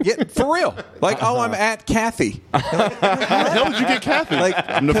 For real. Like I'm at Kathy. How the hell did you get Kathy? Like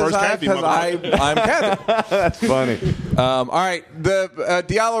I'm the first Kathy. Because I'm Kathy. That's funny. All right, the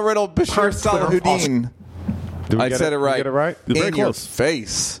Diallo, Riddle, Bashir, Sallahudin. I said it right. Get it right? In Very your close.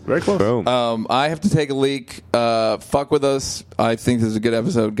 face. Very close. Boom. I have to take a leak. Fuck with us. I think this is a good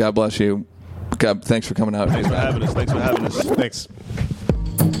episode. God bless you. God, thanks for coming out. Thanks for having us. Thanks.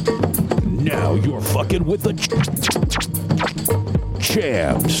 Now you're fucking with the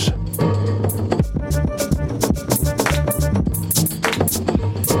champs.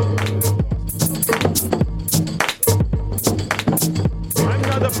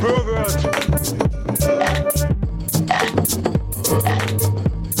 Another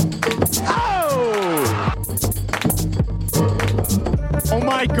Oh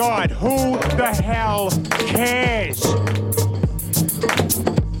my God, who the hell cares?